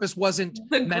primary purpose wasn't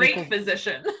the medical. Great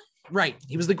physician. Right.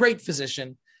 He was the great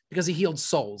physician because he healed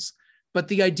souls. But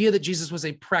the idea that Jesus was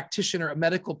a practitioner, a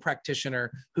medical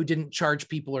practitioner who didn't charge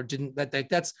people or didn't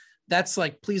that's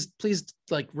like please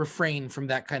like refrain from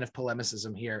that kind of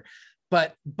polemicism here.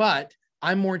 But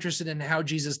I'm more interested in how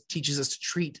Jesus teaches us to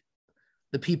treat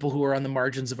the people who are on the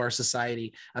margins of our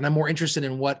society. And I'm more interested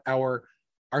in what our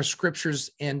scriptures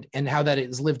and how that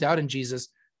is lived out in Jesus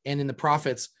and in the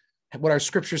prophets, what our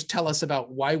scriptures tell us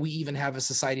about why we even have a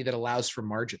society that allows for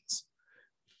margins.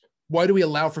 Why do we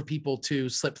allow for people to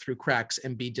slip through cracks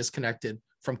and be disconnected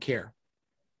from care?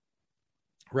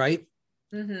 Right?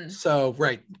 Mm-hmm. So,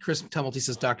 right. Chris Tumulty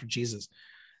says, Dr. Jesus.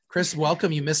 Chris,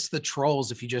 welcome. You missed the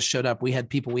trolls if you just showed up. We had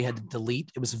people we had to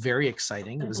delete. It was very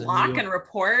exciting. It was block and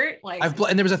report.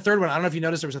 And there was a third one. I don't know if you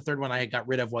noticed there was a third one I got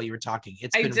rid of while you were talking.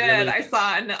 I did. Really, I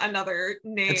saw another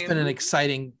name. It's been an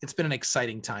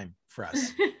exciting time for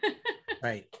us.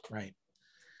 Right.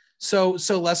 So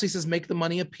Leslie says, make the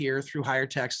money appear through higher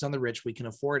taxes on the rich. We can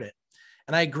afford it.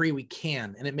 And I agree we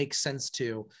can. And it makes sense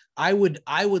too. I would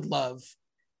love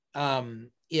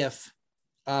if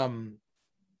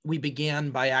we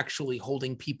began by actually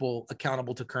holding people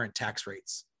accountable to current tax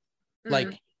rates.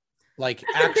 Like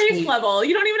actually base level.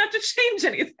 You don't even have to change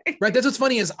anything. Right. That's what's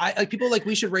funny is people like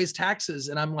we should raise taxes.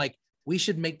 And I'm like, we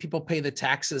should make people pay the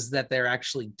taxes that they're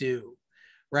actually due.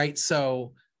 Right.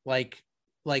 So like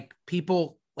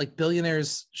people like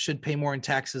billionaires should pay more in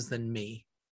taxes than me.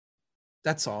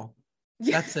 That's all.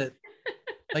 Yeah. That's it.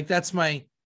 Like, that's my,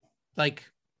 like,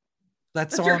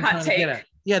 that's all I'm trying to get at.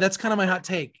 Yeah. That's kind of my hot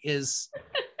take is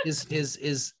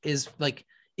like,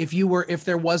 if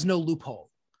there was no loophole.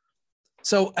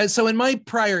 So in my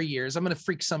prior years, I'm going to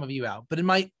freak some of you out, but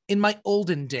in my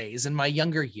olden days, in my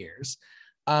younger years,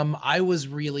 I was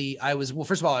well,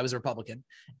 first of all, I was a Republican,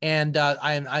 and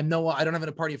I don't have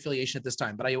a party affiliation at this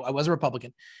time, but I was a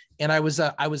Republican, and I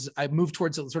moved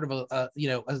towards a sort of a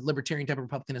libertarian type of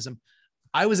Republicanism.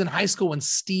 I was in high school when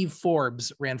Steve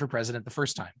Forbes ran for president the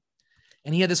first time,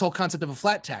 and he had this whole concept of a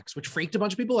flat tax, which freaked a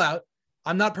bunch of people out.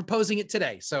 I'm not proposing it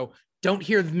today, so don't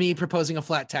hear me proposing a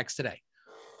flat tax today.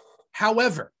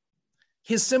 However,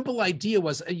 his simple idea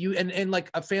was like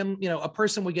a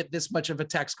person would get this much of a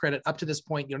tax credit up to this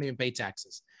point. You don't even pay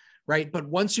taxes, right? But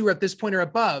once you were at this point or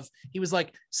above, he was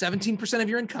like 17% of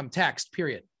your income taxed,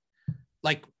 period.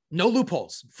 Like no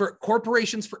loopholes for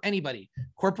corporations, for anybody.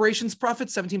 Corporations profit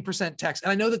 17% tax.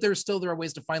 And I know that there are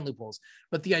ways to find loopholes,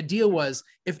 but the idea was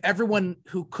if everyone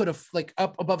who could have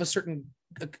up above a certain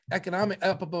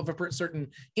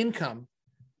income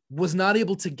was not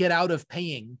able to get out of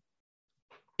paying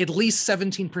at least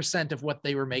 17% of what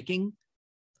they were making,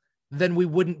 then we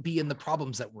wouldn't be in the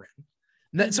problems that we're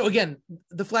in. So again,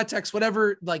 the flat tax,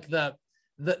 whatever, like the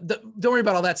don't worry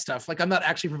about all that stuff. Like I'm not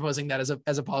actually proposing that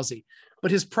as a policy,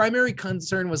 but his primary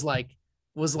concern was like,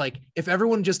 if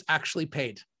everyone just actually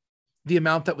paid the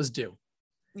amount that was due,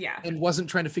 yeah, and wasn't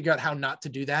trying to figure out how not to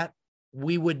do that,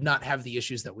 we would not have the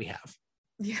issues that we have.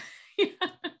 Yeah.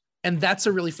 And that's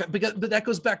a really, but that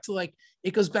goes back to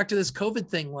this COVID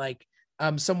thing. Like,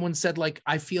 someone said, like,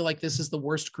 I feel like this is the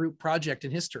worst group project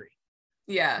in history.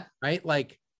 Yeah. Right.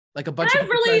 Like a bunch of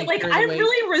I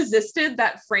really resisted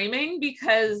that framing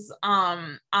because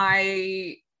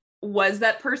I was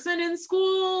that person in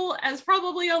school, as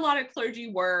probably a lot of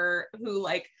clergy were, who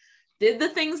like did the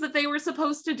things that they were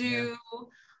supposed to do,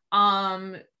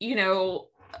 obeyed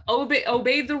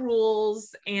the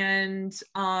rules, and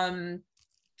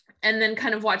then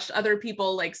kind of watched other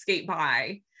people like skate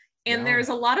by. And there's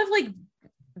a lot of like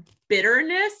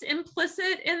bitterness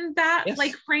implicit in that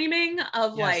like framing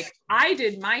of like, I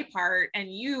did my part and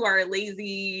you are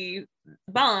lazy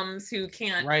bums who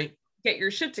can't get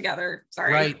your shit together.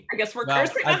 Sorry. I guess we're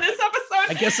cursing on this episode.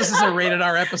 I guess this is a rated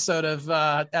R episode of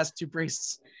Ask Two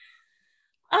Priests.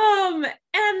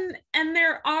 And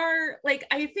there are like,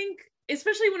 I think,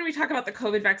 especially when we talk about the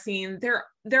COVID vaccine, there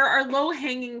are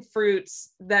low-hanging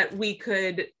fruits that we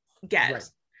could get.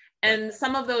 And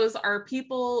some of those are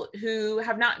people who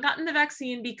have not gotten the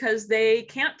vaccine because they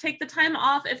can't take the time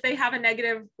off if they have a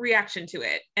negative reaction to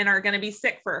it and are going to be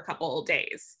sick for a couple of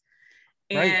days.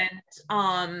 And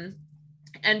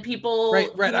people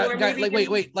wait,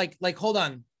 hold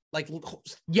on. Like,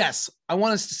 yes, I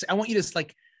want you to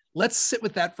like, let's sit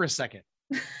with that for a second.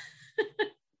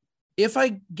 If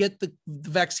I get the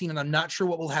vaccine and I'm not sure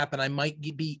what will happen, I might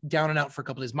be down and out for a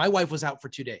couple of days. My wife was out for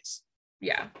 2 days.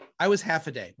 Yeah. I was half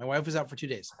a day. My wife was out for 2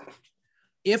 days.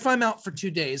 If I'm out for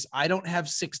 2 days, I don't have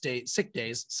sick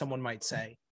days, someone might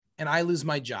say, and I lose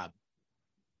my job.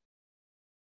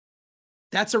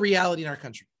 That's a reality in our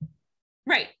country.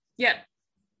 Right. Yeah.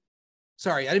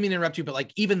 Sorry, I didn't mean to interrupt you, but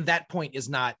like even that point is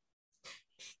not,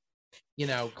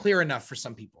 clear enough for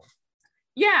some people.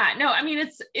 Yeah, no, I mean,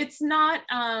 it's not,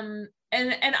 and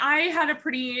I had a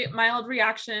pretty mild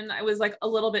reaction. I was like a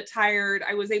little bit tired.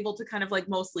 I was able to kind of like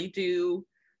mostly do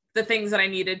the things that I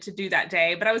needed to do that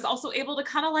day, but I was also able to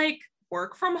kind of like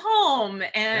work from home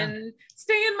and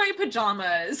stay in my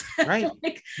pajamas, kind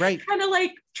of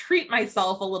like treat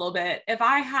myself a little bit. If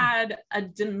I had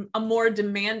a more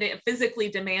demanding, physically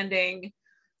demanding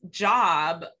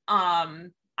job,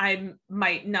 I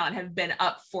might not have been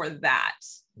up for that.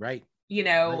 Right.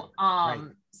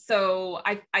 So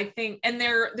I think, and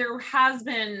there has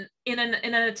been in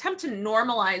an attempt to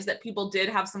normalize that people did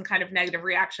have some kind of negative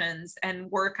reactions and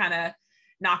were kind of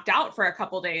knocked out for a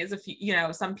couple of days. If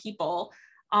some people,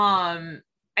 I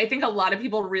think a lot of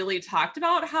people really talked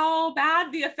about how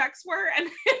bad the effects were, and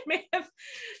it may have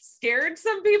scared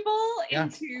some people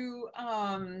into,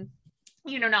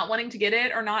 not wanting to get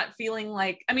it or not feeling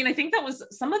like, I mean, I think that was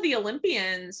some of the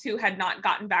Olympians who had not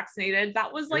gotten vaccinated.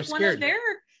 That was like one of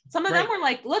some of them were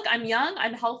like, look, I'm young,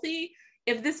 I'm healthy.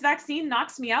 If this vaccine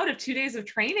knocks me out of 2 days of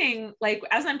training, like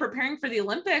as I'm preparing for the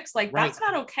Olympics, like that's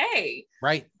not okay.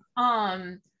 Right.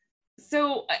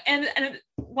 So, and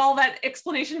while that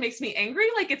explanation makes me angry,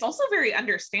 like it's also very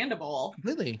understandable.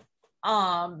 Completely.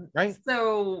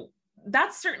 So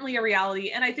that's certainly a reality.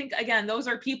 And I think, again, those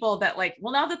are people that like,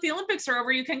 well, now that the Olympics are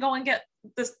over, you can go and get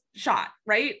this shot,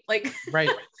 right? Like,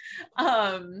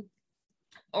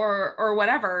 or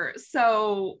whatever.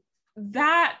 So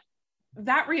that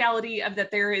reality of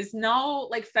that there is no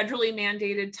like federally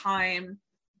mandated time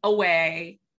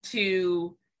away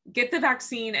to get the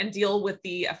vaccine and deal with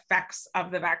the effects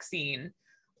of the vaccine,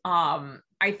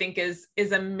 I think is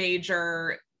a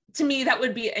major, to me, that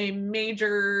would be a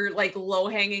major like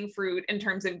low-hanging fruit in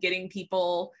terms of getting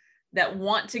people that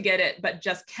want to get it, but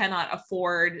just cannot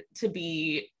afford to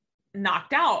be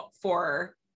knocked out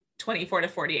for 24 to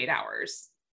 48 hours.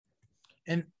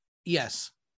 And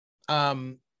yes.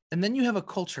 And then you have a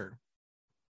culture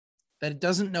that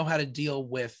doesn't know how to deal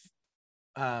with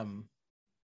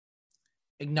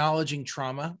acknowledging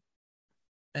trauma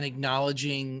and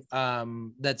acknowledging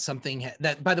that something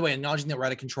that, by the way, acknowledging that we're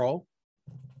out of control,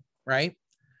 right?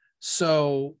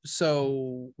 So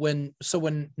when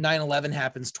 9/11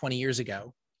 happens 20 years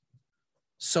ago,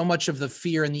 so much of the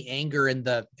fear and the anger and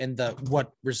the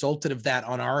what resulted of that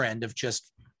on our end of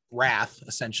just wrath,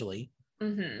 essentially,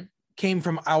 came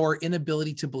from our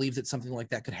inability to believe that something like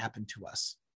that could happen to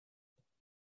us.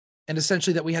 And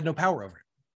essentially that we had no power over it.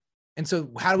 And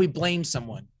so how do we blame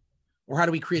someone? Or how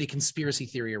do we create a conspiracy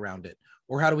theory around it?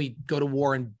 Or how do we go to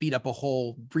war and beat up a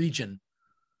whole region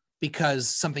because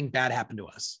something bad happened to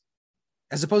us?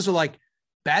 As opposed to like,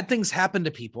 bad things happen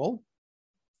to people.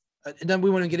 And then we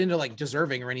want to get into like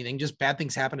deserving or anything, just bad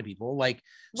things happen to people. Like,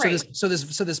 so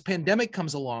this pandemic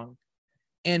comes along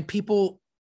and people,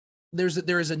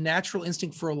 there is a natural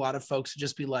instinct for a lot of folks to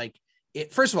just be like,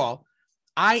 first of all,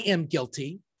 I am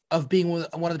guilty of being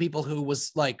one of the people who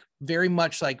was like, very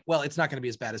much like, well, it's not going to be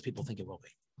as bad as people think it will be.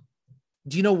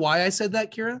 Do you know why I said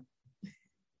that, Kira?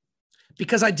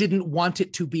 Because I didn't want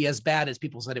it to be as bad as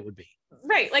people said it would be.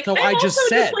 Right. Like, so I'm also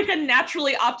just like a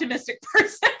naturally optimistic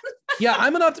person. Yeah,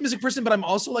 I'm an optimistic person, but I'm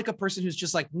also like a person who's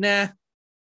just like, nah,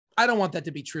 I don't want that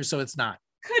to be true. So it's not.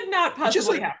 Could not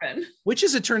possibly happen. Which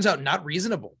is, it turns out, not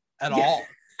reasonable at all.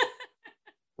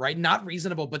 Right? Not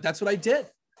reasonable, but that's what I did.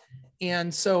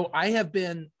 And so I have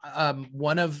been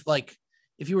one of like,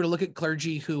 if you were to look at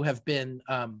clergy who have been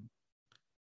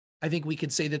I think we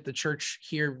could say that the church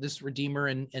here, this Redeemer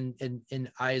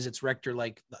and I as its rector,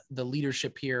 like the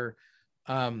leadership here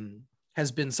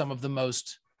has been some of the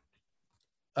most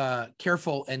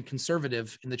careful and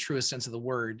conservative in the truest sense of the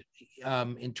word,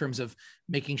 in terms of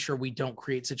making sure we don't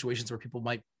create situations where people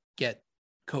might get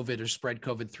COVID or spread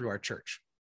COVID through our church.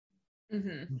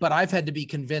 Mm-hmm. But I've had to be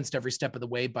convinced every step of the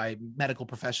way by medical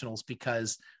professionals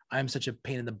because I'm such a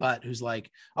pain in the butt who's like,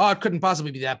 oh, it couldn't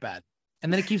possibly be that bad.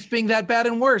 And then it keeps being that bad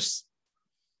and worse.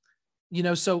 You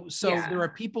know, so there are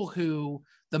people who,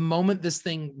 the moment this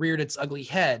thing reared its ugly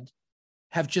head,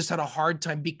 have just had a hard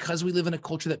time because we live in a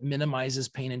culture that minimizes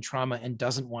pain and trauma and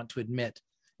doesn't want to admit,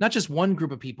 not just one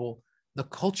group of people, the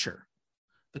culture.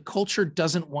 The culture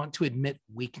doesn't want to admit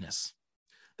weakness.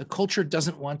 The culture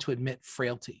doesn't want to admit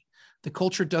frailty. The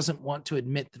culture doesn't want to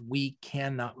admit that we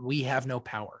have no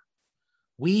power.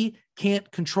 We can't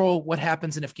control what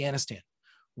happens in Afghanistan.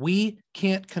 We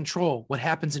can't control what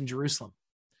happens in Jerusalem.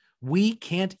 We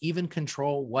can't even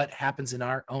control what happens in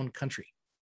our own country.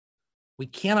 We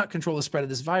cannot control the spread of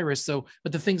this virus. So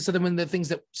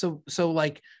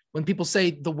like when people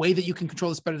say the way that you can control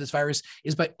the spread of this virus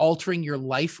is by altering your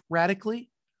life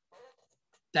radically,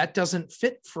 that doesn't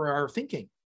fit for our thinking.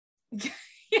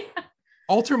 Yeah.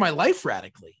 Alter my life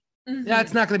radically. Mm-hmm.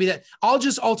 That's not going to be that. I'll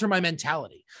just alter my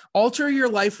mentality. Alter your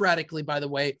life radically, by the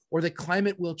way, or the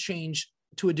climate will change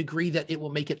to a degree that it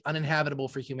will make it uninhabitable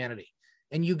for humanity.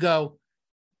 And you go,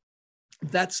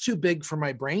 that's too big for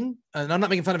my brain. And I'm not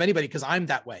making fun of anybody because I'm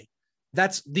that way.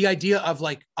 That's the idea of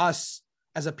like us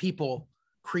as a people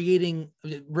creating,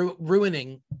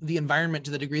 ruining the environment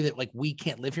to the degree that like we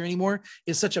can't live here anymore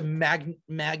is such a macro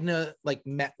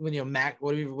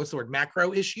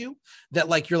issue that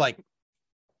like, you're like,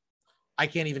 I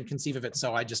can't even conceive of it.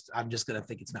 So I'm just going to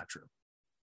think it's not true,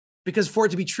 because for it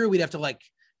to be true, we'd have to like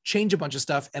change a bunch of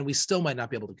stuff and we still might not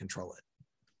be able to control it.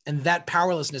 And that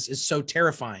powerlessness is so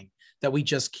terrifying that we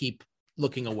just keep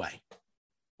looking away.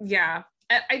 Yeah.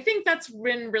 I think that's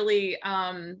been really,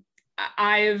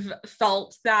 I've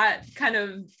felt that kind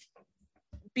of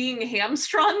being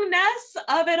hamstrongness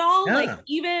of it all. Yeah. Like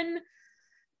even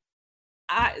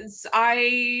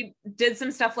I did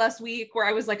some stuff last week where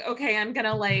I was like, okay, I'm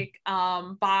gonna like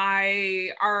buy,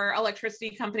 our electricity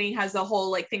company has a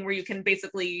whole like thing where you can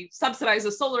basically subsidize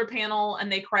a solar panel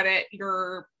and they credit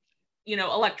your,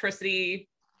 electricity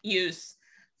use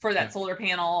for that solar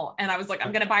panel. And I was like,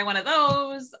 I'm gonna buy one of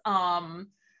those. I'm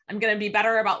gonna be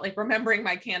better about like remembering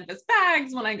my canvas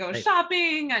bags when I go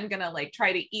shopping. I'm gonna like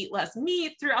try to eat less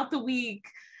meat throughout the week.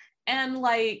 And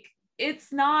like,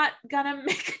 it's not gonna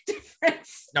make a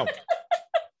difference. No.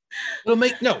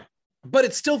 But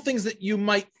it's still things that you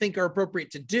might think are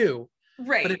appropriate to do.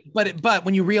 Right. But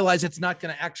when you realize it's not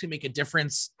gonna actually make a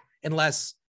difference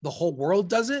unless the whole world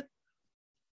does it,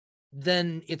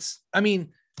 then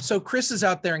so Chris is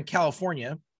out there in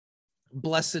California,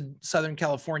 blessed Southern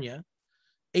California,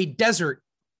 a desert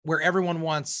where everyone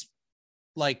wants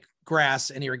like grass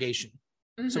and irrigation.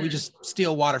 Mm-hmm. So we just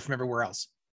steal water from everywhere else.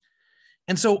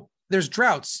 And so there's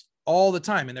droughts all the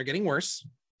time and they're getting worse.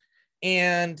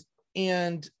 And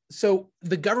so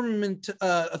the government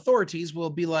authorities will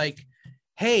be like,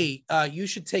 hey, you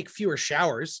should take fewer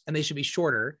showers and they should be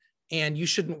shorter, and you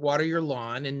shouldn't water your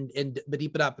lawn and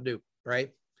ba-dee-ba-da-ba-doo,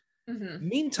 right? Mm-hmm.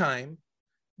 Meantime,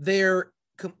 they're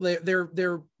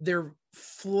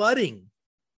flooding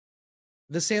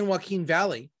the San Joaquin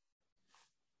Valley,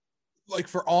 like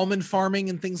for almond farming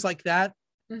and things like that.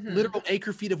 Mm-hmm. Literal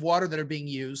acre feet of water that are being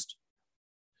used.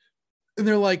 And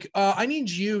they're like, I need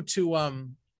you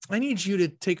to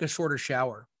take a shorter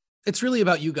shower. It's really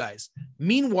about you guys.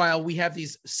 Meanwhile, we have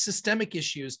these systemic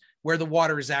issues where the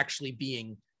water is actually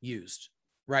being used,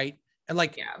 right? And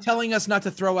like telling us not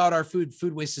to throw out our food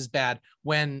waste is bad,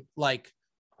 when like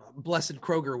blessed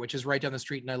Kroger, which is right down the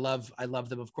street, and I love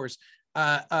them, of course,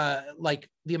 like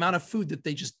the amount of food that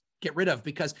they just get rid of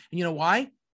because, and you know why?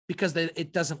 Because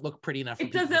it doesn't look pretty enough.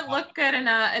 It doesn't look good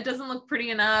enough. It doesn't look pretty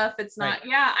enough. It's not. Right.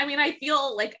 Yeah. I mean, I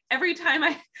feel like every time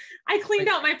I cleaned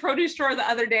out my produce drawer the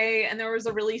other day and there was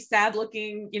a really sad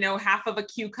looking, half of a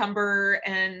cucumber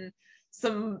and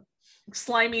some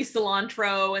slimy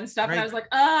cilantro and stuff. Right. And I was like,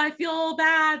 I feel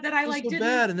bad that I like didn't.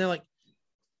 Bad. And they're like,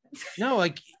 no,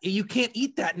 like you can't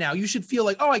eat that now. You should feel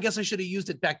like, oh, I guess I should have used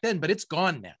it back then, but it's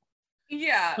gone now.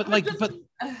 Yeah.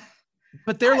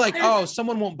 But they're like, oh,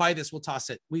 someone won't buy this. We'll toss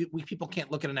it. We people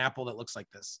can't look at an apple that looks like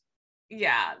this.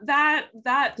 Yeah, that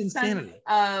insanity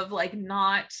of like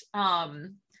not,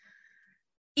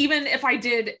 even if I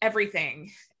did everything,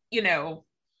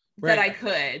 that I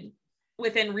could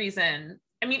within reason.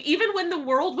 I mean, even when the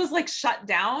world was like shut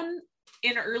down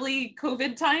in early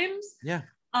COVID times. Yeah.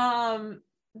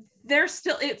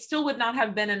 it still would not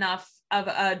have been enough of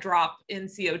a drop in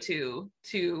CO2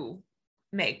 to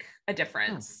make a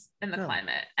difference in the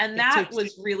climate. And that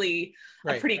was really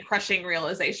a pretty crushing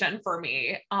realization for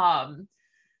me.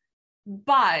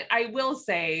 But I will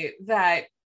say that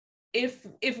if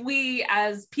we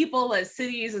as people, as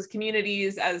cities, as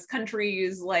communities, as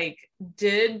countries, like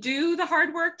did do the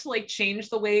hard work to like change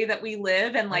the way that we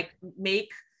live and like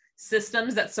make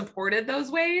systems that supported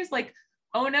those ways, like,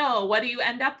 oh no, what do you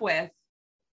end up with?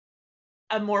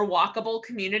 A more walkable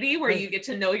community where you get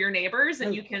to know your neighbors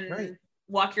and you can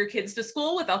walk your kids to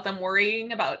school without them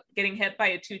worrying about getting hit by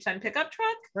a 2-ton pickup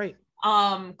truck. Right.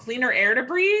 Cleaner air to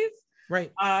breathe.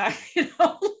 Right. You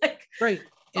know, like, right.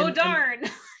 And, oh darn.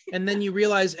 And then you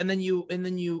realize, and then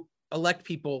you elect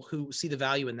people who see the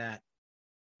value in that.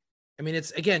 I mean,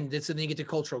 it's then you get to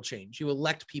cultural change. You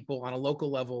elect people on a local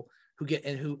level who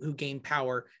gain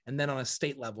power, and then on a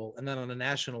state level, and then on a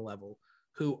national level,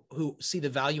 who see the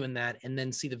value in that, and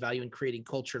then see the value in creating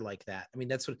culture like that. I mean,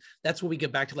 that's what we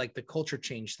get back to, like the culture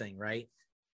change thing, right?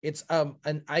 It's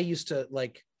and I used to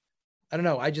like, I don't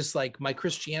know, I just like my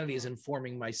Christianity is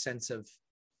informing my sense of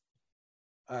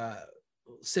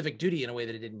civic duty in a way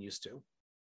that it didn't used to.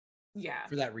 Yeah.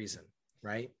 For that reason,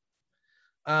 right?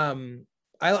 I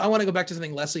want to go back to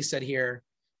something Leslie said here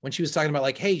when she was talking about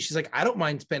like, hey, she's like, I don't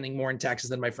mind spending more in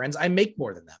taxes than my friends. I make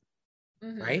more than them,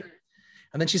 right?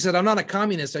 And then she said, I'm not a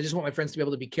communist. I just want my friends to be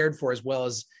able to be cared for as well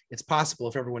as it's possible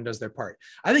if everyone does their part.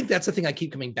 I think that's the thing I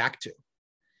keep coming back to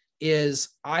is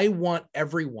I want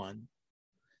everyone,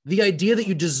 the idea that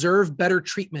you deserve better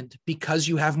treatment because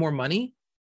you have more money.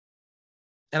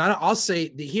 And I'll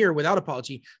say here without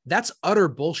apology, that's utter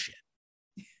bullshit.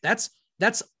 That's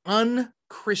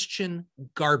unchristian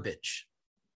garbage.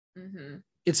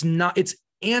 It's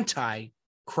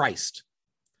anti-Christ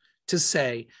to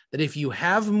say that if you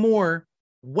have more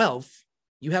wealth,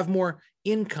 you have more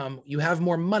income, you have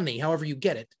more money, however you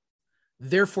get it,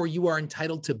 therefore you are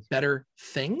entitled to better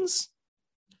things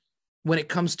when it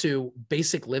comes to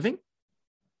basic living.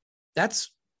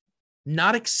 That's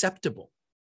not acceptable.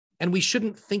 And we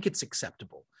shouldn't think it's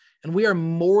acceptable. And we are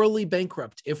morally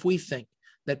bankrupt if we think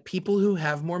that people who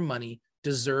have more money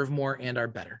deserve more and are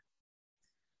better.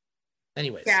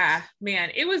 Anyways. Yeah, man,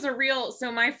 it was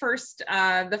so my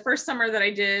the first summer that I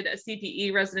did a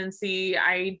CPE residency,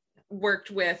 I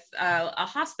worked with a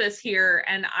hospice here,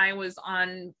 and I was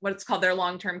on what's called their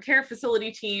long-term care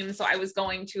facility team. So I was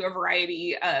going to a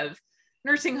variety of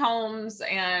nursing homes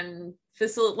and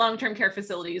long-term care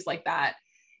facilities like that.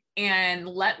 And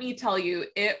let me tell you,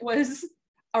 it was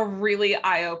a really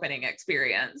eye-opening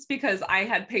experience because I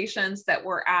had patients that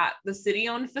were at the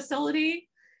city-owned facility,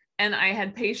 and I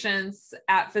had patients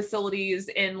at facilities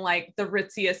in like the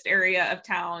ritziest area of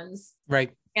towns.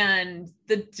 Right. And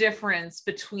the difference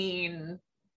between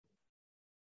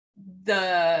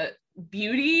the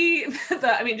beauty,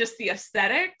 just the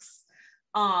aesthetics,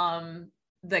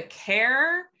 the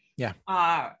care,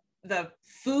 the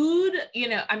food,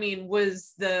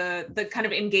 was the kind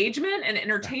of engagement and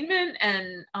entertainment,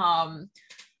 and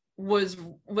was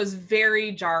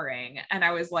very jarring. And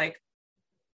I was like,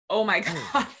 oh my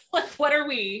God, like, what are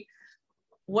we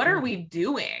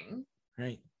doing?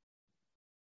 Right.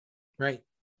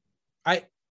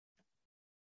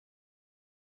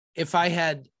 If I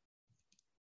had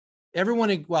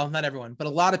everyone, well, not everyone, but a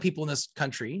lot of people in this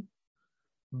country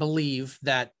believe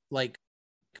that like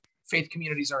faith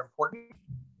communities are important,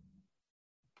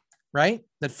 right?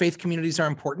 That faith communities are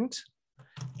important,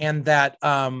 and that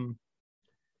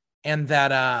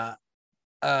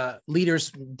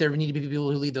leaders, there need to be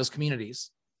people who lead those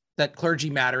communities, that clergy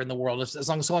matter in the world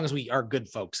as long as we are good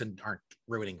folks and aren't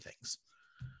ruining things.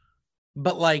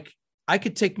 But like, I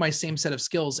could take my same set of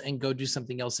skills and go do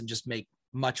something else and just make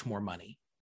much more money.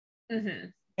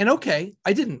 And okay,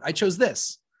 I chose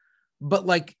this, but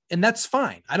like, and that's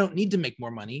fine. I don't need to make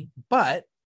more money, but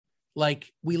like,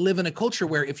 we live in a culture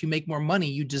where if you make more money,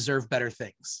 you deserve better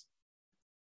things.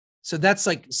 So that's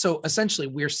like, so essentially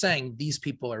we're saying these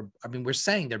people we're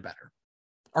saying they're better.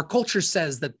 Our culture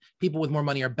says that people with more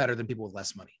money are better than people with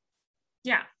less money.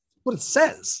 Yeah. What it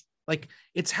says, like,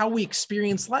 it's how we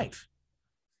experience life.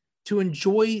 To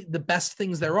enjoy the best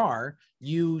things there are,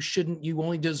 you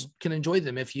only can enjoy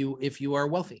them if you are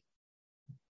wealthy.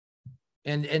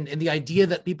 And the idea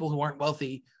that people who aren't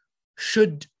wealthy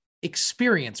should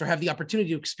experience or have the opportunity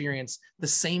to experience the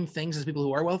same things as people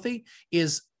who are wealthy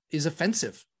is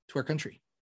offensive to our country.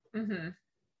 And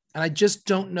I just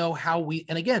don't know how we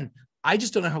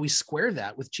square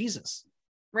that with Jesus.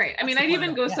 Right. I mean, I'd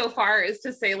even go so far as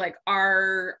to say like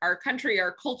our country,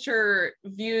 our culture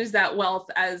views that wealth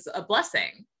as a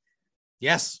blessing.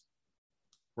 Yes.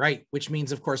 Right. Which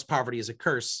means, of course, poverty is a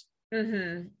curse.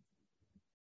 Mm-hmm.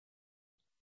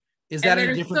 Is that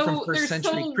any different from first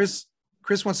century?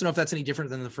 Chris wants to know if that's any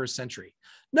different than the first century.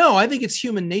 No, I think it's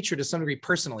human nature to some degree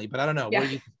personally, but I don't know. Yeah. What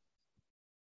do you?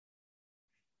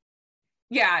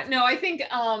 Yeah, no, I think,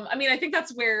 I mean, I think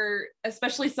that's where,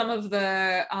 especially some of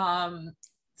the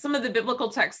biblical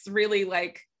texts really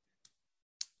like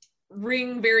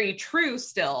ring very true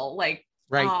still. Like,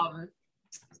 right.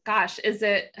 Gosh, is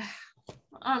it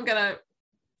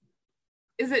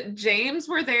James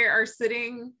where they are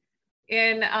sitting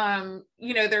in,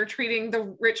 they're treating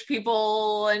the rich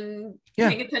people and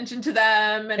paying attention to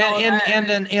them and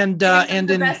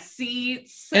the best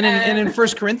seats. And in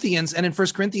First Corinthians,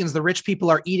 the rich people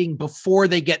are eating before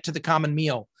they get to the common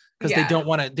meal because they don't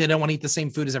want to eat the same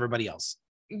food as everybody else.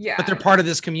 Yeah. But they're part of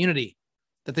this community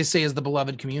that they say is the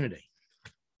beloved community.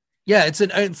 Yeah, it's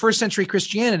in first century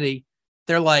Christianity.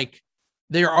 They're like,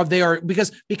 they are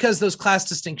because those class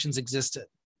distinctions existed.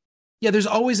 Yeah, there's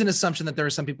always an assumption that there are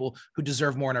some people who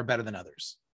deserve more and are better than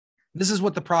others. This is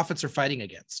what the prophets are fighting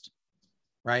against,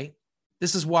 right?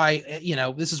 This is why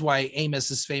Amos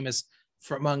is famous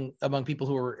for among people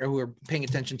who are paying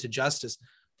attention to justice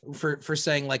for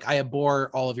saying, like, I abhor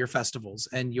all of your festivals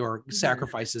and your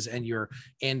sacrifices and your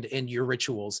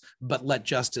rituals, but let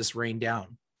justice rain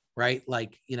down, right?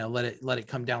 Like, let it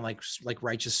come down like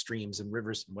righteous streams and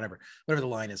rivers and whatever the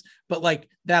line is. But like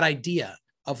that idea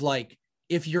of like,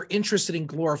 if you're interested in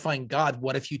glorifying God,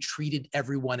 what if you treated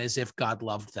everyone as if God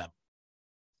loved them?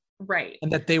 Right.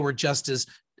 And that they were just as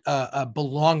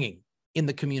belonging in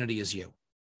the community as you.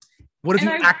 What if you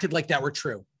acted like that were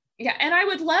true? Yeah. And I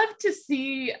would love to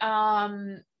see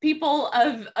people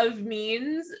of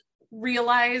means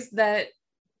realize that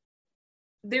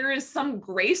there is some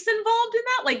grace involved in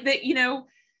that. Like that,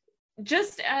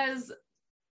 just as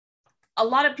a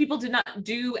lot of people did not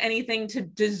do anything to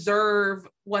deserve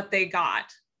what they got,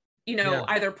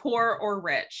 either poor or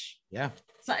rich. Yeah.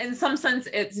 So in some sense,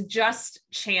 it's just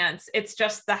chance. It's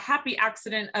just the happy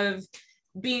accident of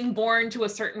being born to a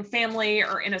certain family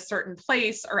or in a certain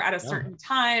place or at a certain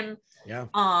time. Yeah.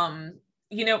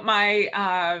 My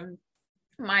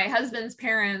husband's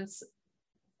parents,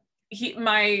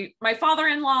 my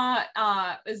father-in-law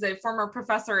is a former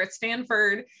professor at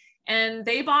Stanford, and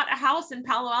they bought a house in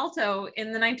Palo Alto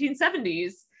in the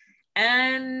 1970s.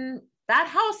 And that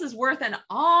house is worth an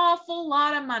awful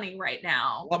lot of money right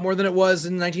now. A lot more than it was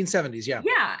in the 1970s. Yeah.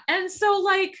 Yeah. And so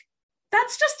like,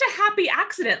 that's just a happy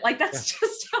accident. Like that's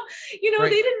just how,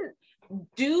 Right. They didn't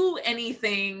do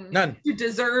anything to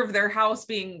deserve their house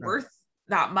being worth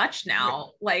that much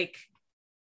now. Right. Like,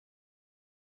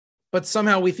 but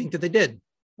somehow we think that they did.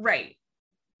 Right.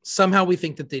 Somehow we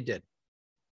think that they did.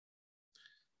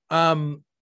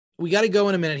 We got to go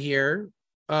in a minute here.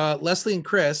 Leslie and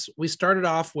Chris, we started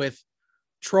off with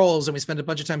trolls and we spent a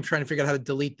bunch of time trying to figure out how to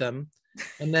delete them.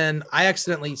 And then I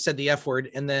accidentally said the F word,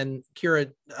 and then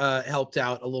Kira helped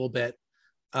out a little bit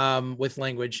with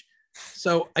language.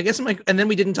 So I guess and then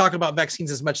we didn't talk about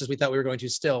vaccines as much as we thought we were going to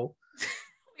still.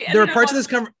 There are parts of this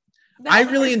I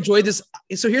really enjoyed this.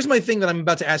 So here's my thing that I'm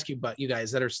about to ask you, but you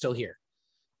guys that are still here.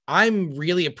 I'm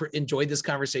really enjoyed this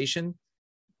conversation.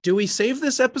 Do we save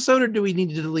this episode or do we need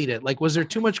to delete it? Like, was there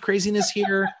too much craziness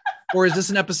here? Or is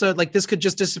this an episode like this could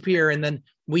just disappear and then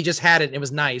we just had it and it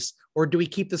was nice? Or do we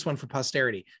keep this one for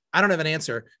posterity? I don't have an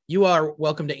answer. You are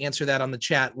welcome to answer that on the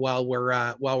chat while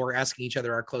we're asking each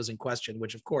other our closing question,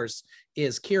 which of course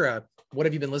is, Kira, what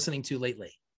have you been listening to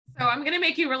lately? So I'm going to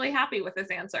make you really happy with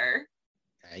this answer.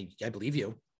 I believe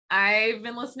you. I've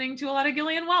been listening to a lot of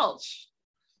Gillian Welch.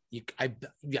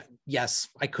 Yes,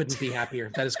 I couldn't be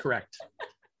happier. That is correct.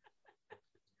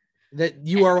 That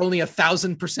you are only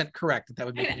 1,000% correct. That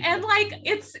would make and like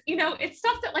it's it's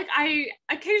stuff that like I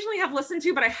occasionally have listened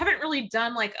to, but I haven't really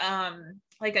done like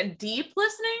a deep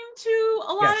listening to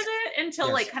a lot of it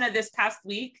until like kind of this past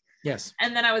week. Yes.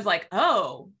 And then I was like,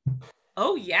 oh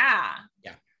yeah.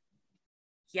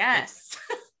 Yes.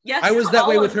 Yes. I was that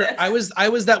way with her. I was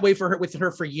that way with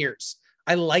her for years.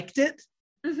 I liked it.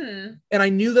 Mm-hmm. And I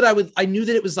knew that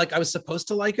it was like I was supposed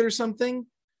to like it or something,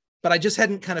 but I just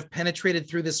hadn't kind of penetrated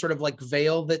through this sort of like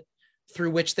veil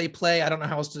through which they play. I don't know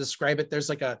how else to describe it.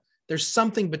 There's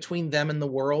something between them and the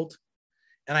world.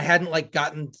 And I hadn't like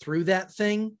gotten through that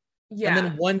thing. Yeah. And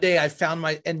then one day I found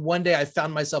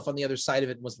myself on the other side of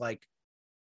it and was like,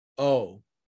 oh,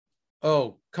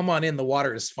 come on in. The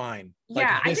water is fine.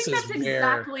 Yeah. Like, I think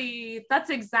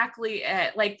that's exactly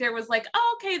it. Like there was like,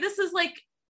 oh, okay, this is like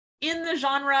in the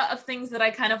genre of things that I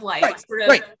kind of like, sort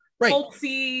of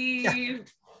folksy,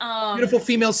 Beautiful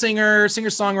female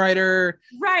singer-songwriter.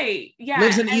 Right. Yeah.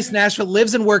 Lives in East Nashville,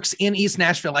 lives and works in East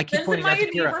Nashville. I keep lives pointing in out my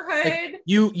to Kira. neighborhood. Like,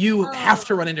 you have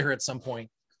to run into her at some point.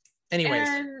 Anyways.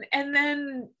 And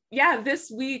then, yeah,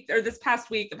 this week or this past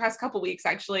week, the past couple weeks,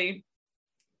 actually,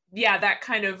 yeah, that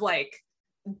kind of like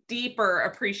deeper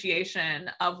appreciation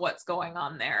of what's going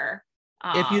on there.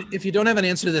 If you don't have an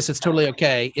answer to this, it's totally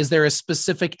okay. Is there a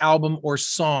specific album or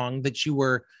song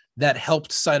that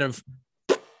helped sort of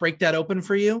break that open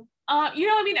for you? You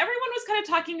know, I mean, everyone was kind of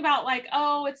talking about like,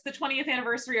 oh, it's the 20th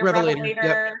anniversary of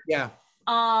Revelator. Yep.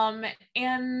 Yeah.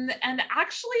 And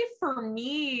actually for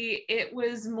me, it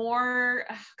was more,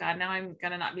 oh God, now I'm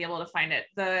gonna not be able to find it.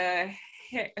 The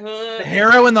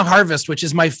Harrow and the Harvest, which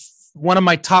is one of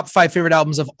my top 5 favorite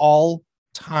albums of all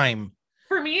time.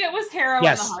 For me, it was Harrow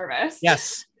and the Harvest.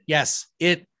 Yes.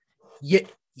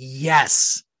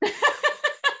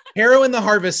 Harrow and the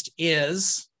Harvest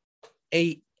is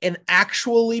an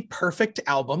actually perfect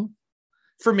album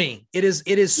for me. It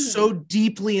is so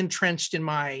deeply entrenched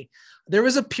in there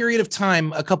was a period of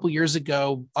time a couple years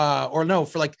ago, there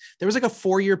was like a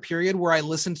 4-year period where I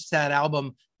listened to that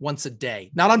album once a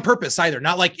day, not on purpose either.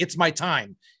 Not like it's my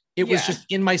time. It was just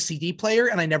in my CD player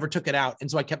and I never took it out. And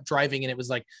so I kept driving and it was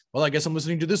like, well, I guess I'm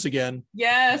listening to this again.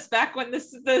 Yes. Back when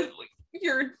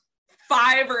your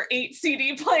 5 or 8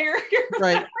 CD player.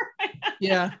 Right.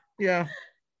 Yeah.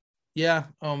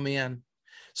 Oh man.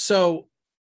 So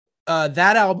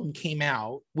that album came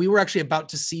out. We were actually about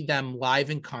to see them live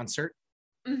in concert.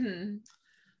 Mm-hmm.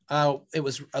 It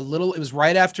was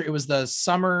right after, it was the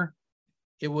summer.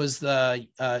 It was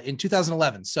in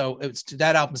 2011. So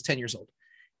that album's 10 years old.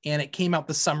 And it came out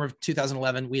the summer of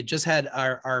 2011. We had just had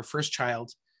our first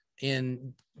child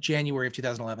in January of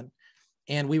 2011.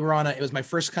 And we were it was my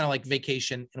first kind of like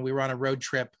vacation. And we were on a road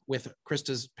trip with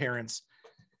Krista's parents.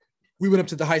 We went up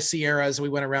to the High Sierras. We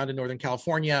went around in Northern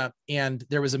California. And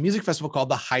there was a music festival called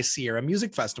the High Sierra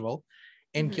Music Festival.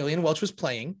 And Gillian Welch was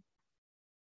playing.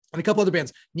 And a couple other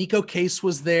bands. Nico Case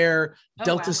was there.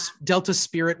 Delta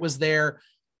Spirit was there.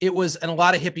 And a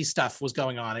lot of hippie stuff was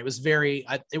going on. It was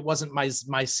it wasn't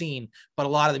my scene, but a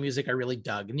lot of the music I really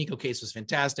dug. Nico Case was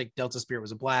fantastic. Delta Spirit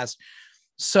was a blast.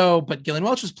 So, but Gillian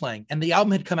Welch was playing and the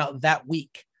album had come out that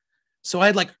week. So I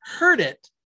had like heard it,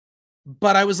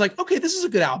 but I was like, okay, this is a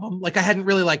good album. Like it hadn't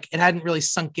really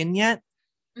sunk in yet.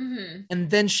 Mm-hmm. And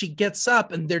then she gets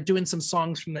up and they're doing some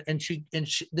songs from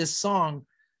this song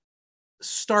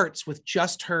starts with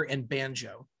just her and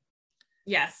banjo.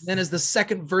 Yes. Then as the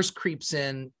second verse creeps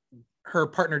in, her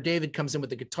partner David comes in with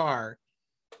the guitar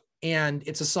and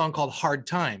it's a song called Hard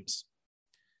Times.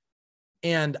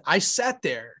 And I sat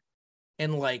there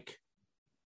and like,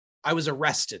 I was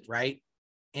arrested, right?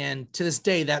 And to this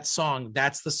day, that's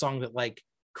the song that like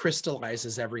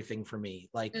crystallizes everything for me.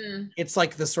 Like, it's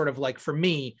like the sort of like, for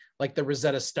me, like the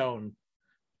Rosetta Stone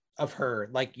of her.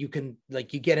 Like you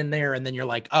get in there and then you're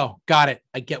like, oh, got it.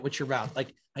 I get what you're about.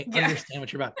 Like, I understand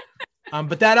what you're about.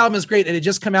 But that album is great. It had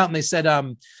just come out and they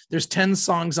said, there's 10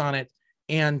 songs on it.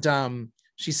 And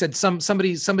she said,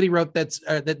 somebody wrote that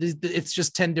it's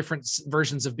just 10 different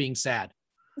versions of being sad.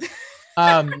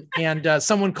 And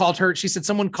someone called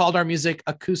our music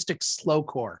acoustic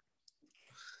slowcore.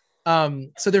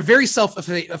 So they're very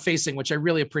self-effacing, which I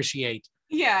really appreciate.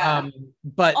 Yeah.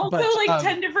 But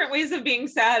 10 different ways of being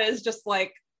sad is just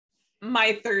like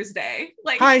my Thursday.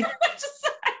 Like, hi.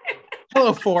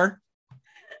 Hello, 4.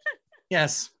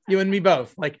 Yes, you and me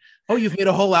both. Like, oh, you've made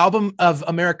a whole album of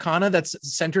Americana that's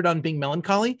centered on being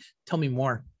melancholy. Tell me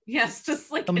more. Yes,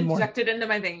 just like injected into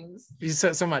my veins.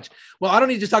 So much. Well, I don't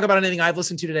need to talk about anything I've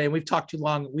listened to today. And we've talked too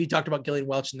long. We talked about Gillian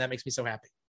Welch and that makes me so happy.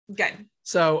 Good.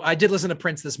 So I did listen to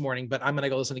Prince this morning, but I'm going to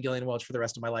go listen to Gillian Welch for the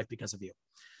rest of my life because of you.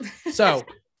 So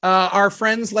our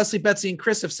friends, Leslie, Betsy, and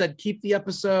Chris have said, keep the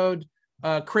episode.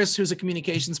 Chris, who's a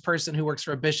communications person who works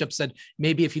for a bishop, said,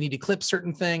 maybe if you need to clip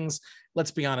certain things,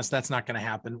 let's be honest, that's not going to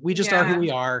happen. We just are who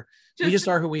we are. We just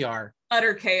are who we are.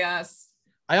 Utter chaos.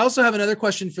 I also have another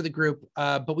question for the group,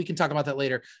 but we can talk about that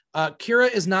later.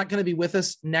 Kira is not going to be with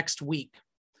us next week.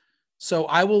 So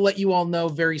I will let you all know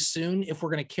very soon if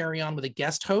we're going to carry on with a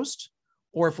guest host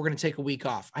or if we're going to take a week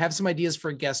off. I have some ideas for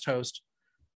a guest host,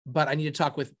 but I need to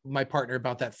talk with my partner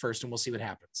about that first and we'll see what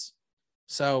happens.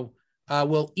 So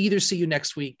we'll either see you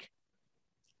next week.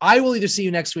 I will either see you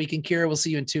next week and Kira will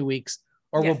see you in 2 weeks,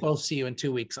 or we'll both see you in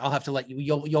 2 weeks. I'll have to let you,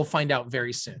 you'll find out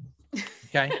very soon.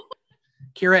 Okay.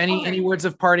 Kira, any words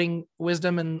of parting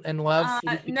wisdom and love?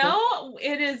 No,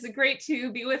 it is great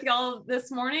to be with y'all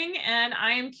this morning. And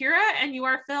I am Kira and you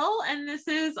are Phil. And this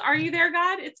is Are You There,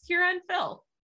 God? It's Kira and Phil.